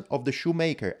the person, of the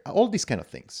shoemaker, all these kind of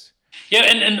things. Yeah,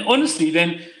 and honestly,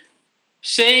 then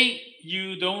say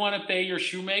you don't want to pay your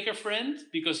shoemaker friend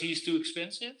because he's too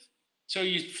expensive. So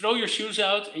you throw your shoes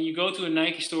out and you go to a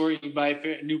Nike store and you buy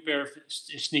a new pair of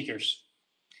sneakers.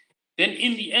 Then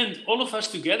in the end, all of us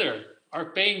together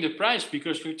are paying the price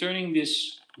because we're turning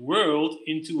this world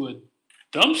into a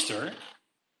dumpster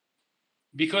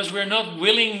because we're not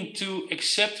willing to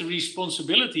accept the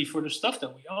responsibility for the stuff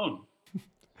that we own.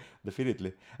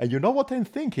 Definitely. And you know what I'm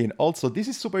thinking? Also, this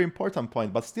is super important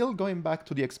point, but still going back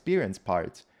to the experience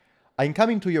part. I'm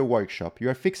coming to your workshop, you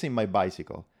are fixing my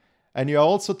bicycle, and you're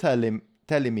also telling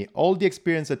me all the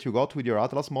experience that you got with your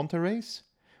Atlas Mountain race,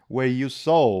 where you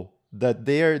saw that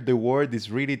there the world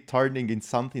is really turning in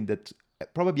something that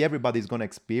probably everybody is going to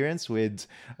experience with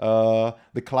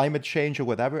the climate change or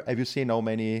whatever. Have you seen how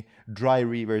many dry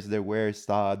rivers there were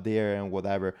there and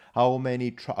whatever? How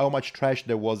much trash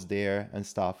there was there and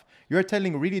stuff? You're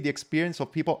telling really the experience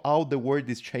of people how the world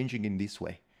is changing in this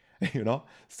way.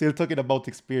 Still talking about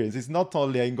experience. It's not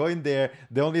only I'm going there,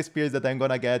 the only experience that I'm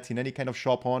gonna get in any kind of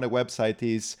shop on a website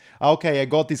is, okay, I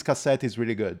got this cassette, it's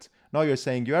really good. No, you're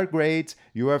saying you are great,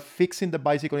 you are fixing the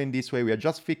bicycle in this way, we are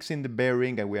just fixing the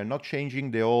bearing and we are not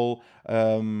changing the whole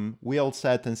wheel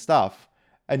set and stuff.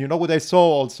 And you know what I saw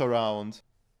also around.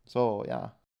 So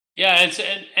yeah. Yeah,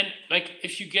 and like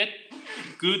if you get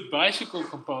good bicycle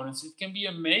components, it can be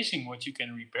amazing what you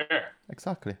can repair.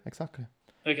 Exactly.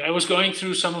 Like I was going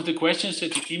through some of the questions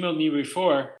that you emailed me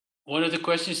before. One of the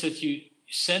questions that you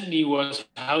sent me was,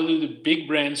 how do the big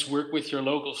brands work with your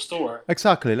local store?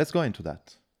 Exactly. Let's go into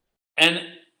that. And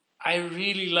I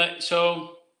really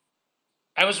so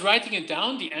I was writing it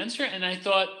down, the answer, and I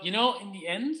thought, in the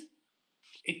end,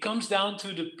 it comes down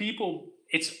to the people.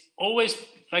 It's always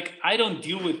like, I don't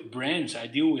deal with brands, I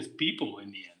deal with people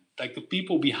in the end, like the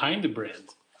people behind the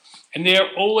brand. And they are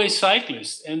always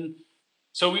cyclists. And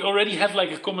so we already have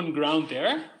like a common ground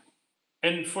there.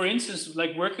 And for instance,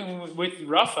 like working with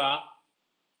Rafa,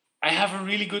 I have a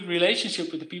really good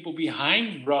relationship with the people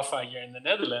behind Rafa here in the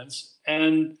Netherlands.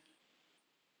 And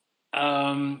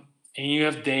you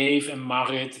have Dave and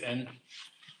Marit, and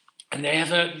they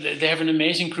have an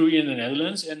amazing crew here in the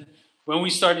Netherlands. And when we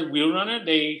started Wheel Runner,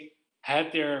 they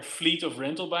had their fleet of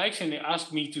rental bikes, and they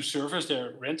asked me to service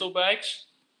their rental bikes.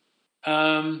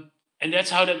 And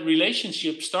that's how that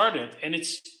relationship started. And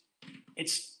it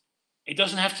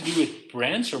doesn't have to do with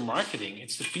brands or marketing.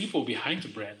 It's the people behind the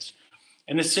brands.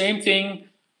 And the same thing,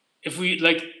 if we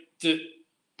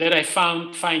that I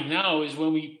find now is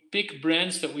when we pick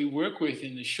brands that we work with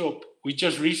in the shop. We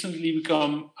just recently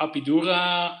become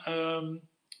Apidura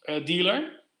dealer,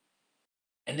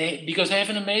 and because they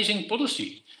have an amazing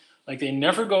policy. Like they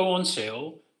never go on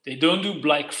sale. They don't do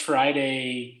Black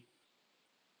Friday.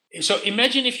 So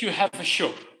imagine if you have a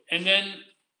shop and then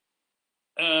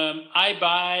I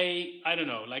buy, I don't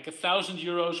know, like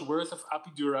 €1,000 worth of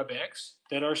Apidura bags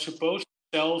that are supposed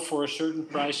to sell for a certain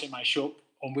price in my shop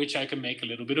on which I can make a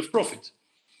little bit of profit.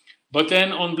 But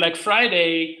then on Black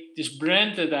Friday, this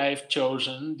brand that I've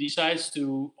chosen decides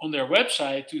to, on their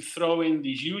website, to throw in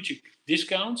these huge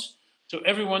discounts. So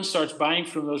everyone starts buying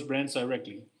from those brands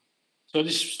directly. So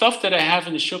this stuff that I have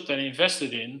in the shop that I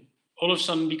invested in, all of a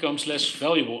sudden becomes less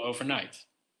valuable overnight.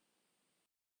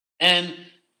 And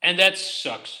that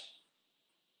sucks.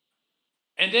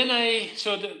 And then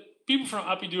so the people from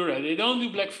Apidura, they don't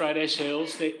do Black Friday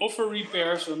sales. They offer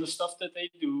repairs on the stuff that they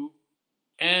do.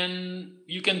 And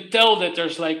you can tell that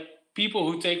there's like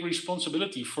people who take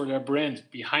responsibility for their brand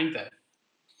behind that.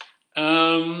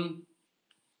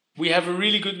 We have a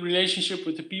really good relationship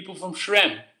with the people from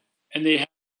SRAM, and they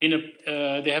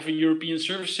have a European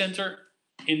service center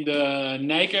in the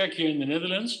Nijkerk here in the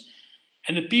Netherlands.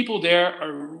 And the people there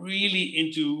are really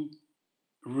into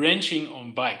wrenching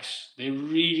on bikes. They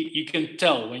really, you can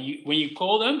tell when you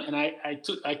call them. And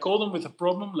I called them with a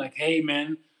problem like, hey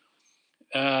man,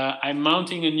 I'm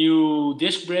mounting a new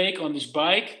disc brake on this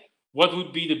bike. What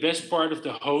would be the best part of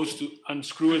the hose to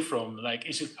unscrew it from? Like,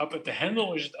 is it up at the handle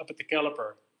or is it up at the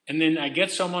caliper? And then I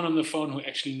get someone on the phone who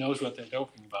actually knows what they're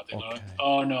talking about. They're like,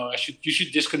 oh no, you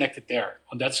should disconnect it there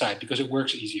on that side because it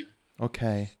works easier.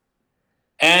 Okay.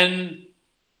 And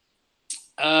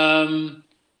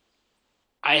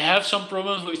I have some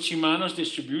problems with Shimano's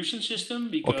distribution system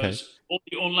because all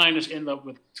the onliners end up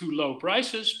with too low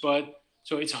prices. But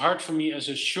so it's hard for me as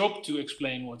a shop to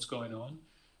explain what's going on.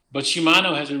 But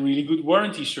Shimano has a really good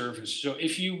warranty service. So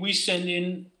if we send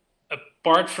in a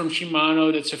part from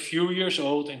Shimano that's a few years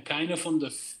old and kind of on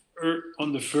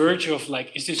the verge of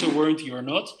like, is this a warranty or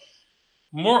not?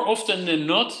 More often than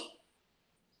not,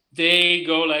 they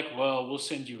go like, well, we'll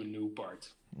send you a new part.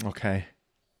 Okay.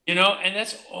 You know, and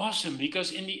that's awesome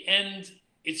because in the end,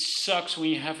 it sucks when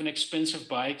you have an expensive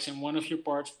bike and one of your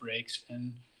parts breaks.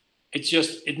 And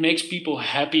it makes people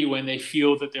happy when they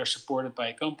feel that they're supported by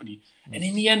a company. And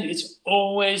in the end, it's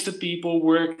always the people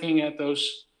working at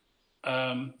those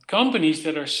companies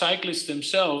that are cyclists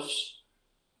themselves,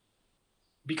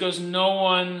 because no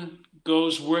one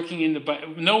starts working in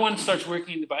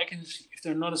the bike industry if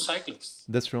they're not a cyclist.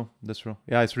 That's true.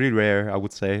 Yeah, it's really rare, I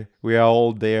would say. We are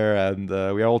all there, and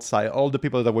we are all the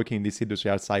people that are working in this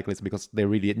industry are cyclists because they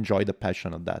really enjoy the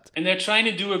passion of that. And they're trying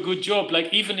to do a good job.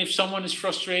 Like, even if someone is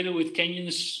frustrated with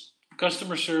Canyon's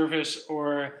customer service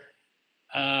or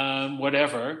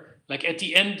whatever, like at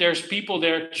the end, there's people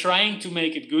there trying to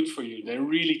make it good for you. They're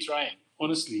really trying.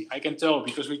 Honestly, I can tell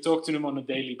because we talk to them on a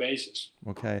daily basis.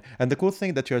 Okay. And the cool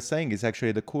thing that you're saying is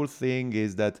actually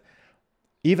that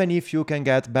even if you can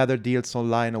get better deals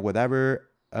online or whatever,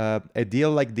 a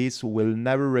deal like this will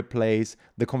never replace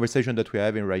the conversation that we're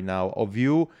having right now of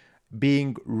you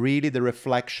being really the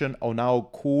reflection on how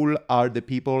cool are the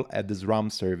people at the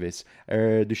SRAM service,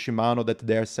 the Shimano that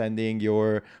they're sending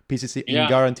your PCC in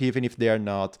guarantee, even if they are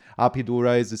not.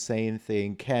 Apidura is the same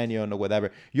thing, Canyon or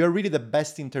whatever. You're really the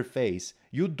best interface.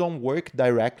 You don't work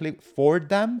directly for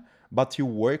them, but you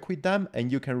work with them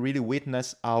and you can really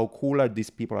witness how cool are these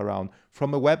people around.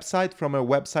 From a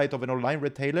website of an online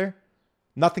retailer,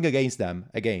 nothing against them,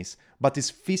 but it's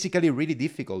physically really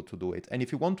difficult to do it. And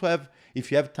if you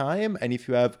have time and if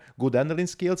you have good handling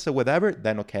skills or whatever,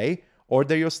 then okay,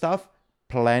 order your stuff,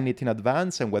 plan it in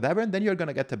advance and whatever, and then you're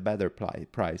gonna get a better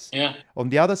price. Yeah. On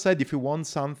the other side, if you want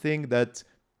something that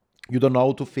you don't know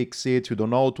how to fix it, you don't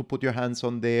know how to put your hands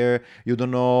on there, you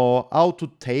don't know how to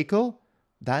tackle,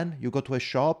 then you go to a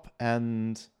shop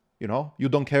and you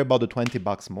don't care about the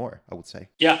 $20 more, I would say.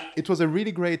 Yeah. It was a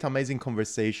really great, amazing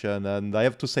conversation. And I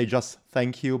have to say just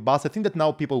thank you. Bas, I think that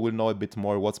now people will know a bit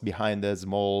more what's behind a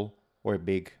small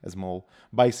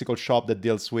bicycle shop that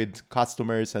deals with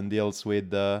customers and deals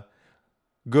with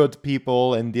good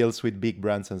people and deals with big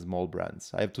brands and small brands.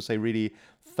 I have to say really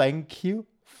thank you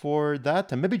for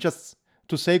that. And maybe just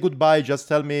to say goodbye, just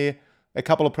tell me a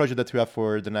couple of projects that you have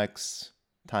for the next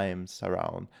times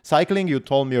around. Cycling, you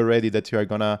told me already that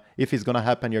if it's gonna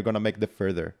happen, you're gonna make the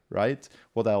further, right?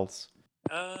 What else?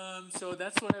 So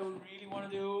that's what I would really want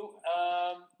to do.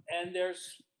 And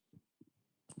there's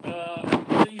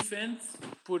an event.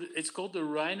 It's called the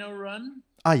Rhino Run.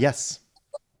 Ah, yes.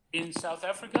 In South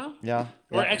Africa. Yeah.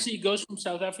 Or actually, it goes from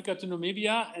South Africa to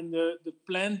Namibia, and the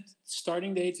planned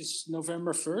starting date is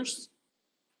November 1st.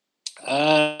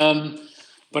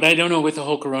 But I don't know with the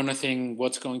whole Corona thing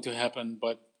what's going to happen.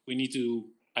 But we need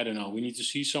to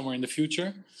see somewhere in the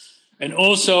future. And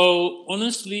also,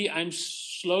 honestly, I'm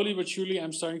slowly but surely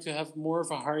starting to have more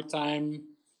of a hard time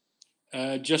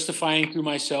justifying to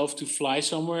myself to fly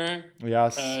somewhere.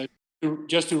 Yes.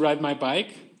 Just to ride my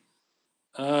bike.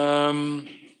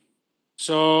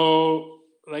 So,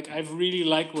 like, I've really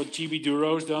liked what GB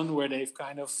Duro's done, where they've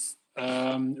kind of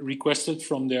requested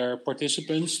from their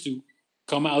participants to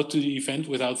come out to the event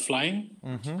without flying.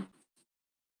 Mm-hmm.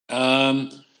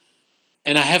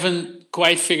 And I haven't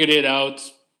quite figured it out.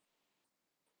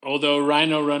 Although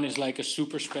Rhino Run is like a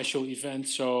super special event,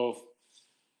 so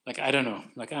like I don't know,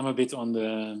 like I'm a bit on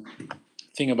the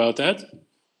thing about that.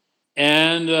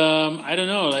 And I don't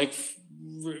know, like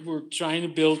we're trying to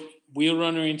build Wheel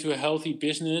Runner into a healthy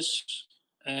business,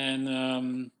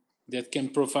 and that can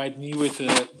provide me with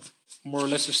a more or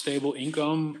less a stable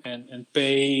income and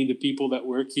pay the people that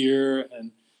work here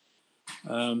and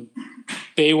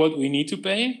pay what we need to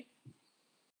pay.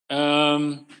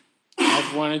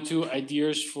 I've one or two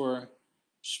ideas for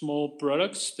small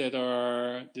products that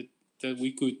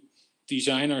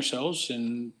design ourselves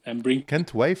and bring.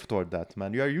 Can't wait for that,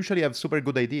 man. You usually have super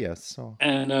good ideas. So.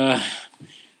 And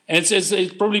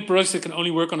it's probably products that can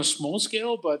only work on a small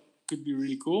scale, but could be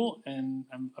really cool. And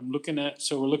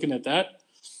we're looking at that.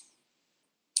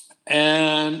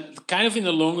 And kind of in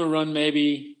the longer run,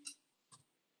 maybe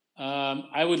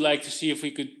I would like to see if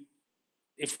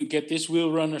we get this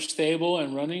wheel runner stable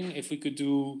and running, if we could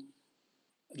do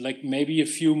like maybe a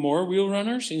few more wheel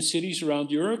runners in cities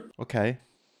around Europe. Okay.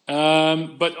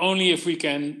 But only if we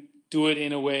can do it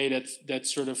in a way that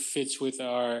sort of fits with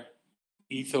our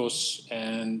ethos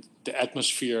and the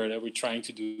atmosphere that we're trying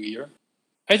to do here.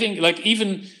 I think like even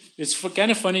it's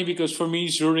kind of funny because for me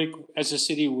Zurich as a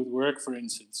city would work, for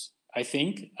instance. I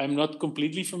think I'm not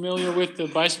completely familiar with the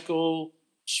bicycle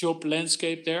shop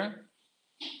landscape there,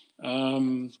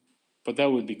 but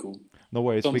that would be cool. No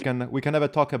worries. We can have a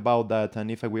talk about that, and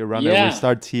if a wheel runner will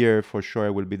start here, for sure, I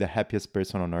will be the happiest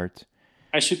person on earth.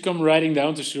 I should come riding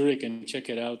down to Zurich and check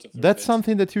it out. That's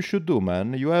something that you should do,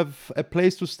 man. You have a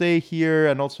place to stay here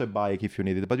and also a bike if you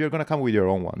need it, but you're gonna come with your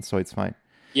own one, so it's fine.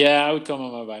 Yeah, I would come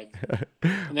on my bike,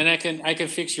 and then I can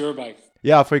fix your bike.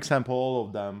 Yeah, for example, all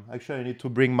of them. Actually, I need to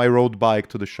bring my road bike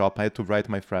to the shop. I had to write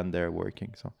my friend there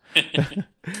working. So,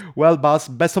 well, Bas,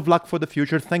 best of luck for the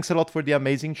future. Thanks a lot for the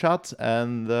amazing chat,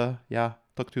 and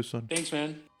talk to you soon. Thanks,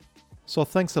 man. So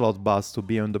thanks a lot, Bas, to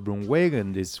be on the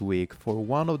Broomwagon this week for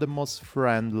one of the most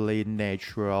friendly,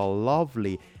 natural,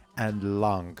 lovely, and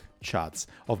long chats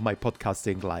of my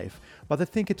podcasting life. But I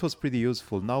think it was pretty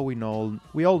useful. Now we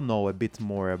all know a bit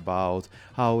more about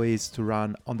how it is to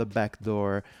run on the back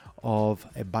door of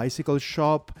a bicycle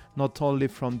shop, not only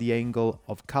from the angle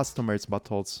of customers,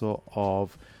 but also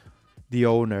of the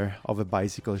owner of a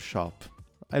bicycle shop.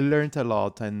 I learned a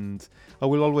lot, and I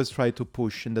will always try to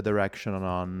push in the direction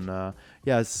on,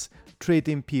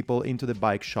 treating people into the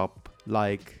bike shop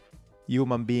like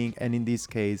human being, and in this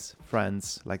case,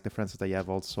 friends, like the friends that I have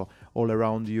also all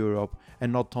around Europe,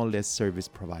 and not only a service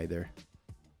provider.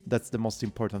 That's the most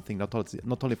important thing,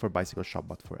 not only for bicycle shop,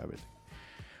 but for everything.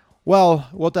 Well,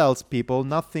 what else, people?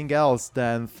 Nothing else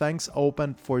than thanks,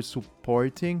 Open, for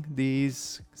supporting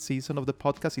this season of the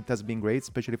podcast. It has been great,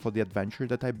 especially for the adventure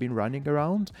that I've been running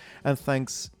around. And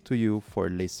thanks to you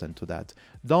for listening to that.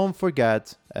 Don't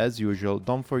forget, as usual,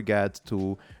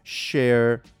 to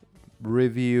share,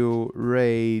 review,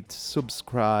 rate,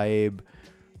 subscribe,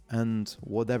 and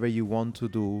whatever you want to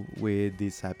do with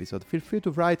this episode. Feel free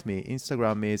to write me.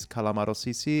 Instagram is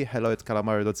calamarocc.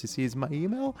 hello@calamaro.cc is my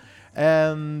email.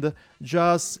 And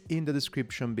just in the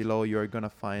description below, you're going to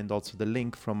find also the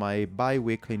link from my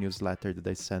bi-weekly newsletter that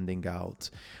I'm sending out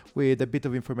with a bit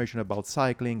of information about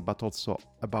cycling, but also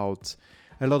about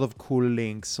a lot of cool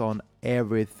links on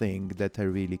everything that I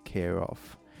really care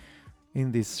of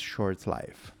in this short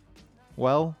life.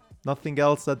 Well, nothing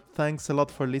else. Thanks a lot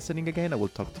for listening again. I will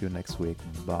talk to you next week.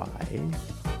 Bye.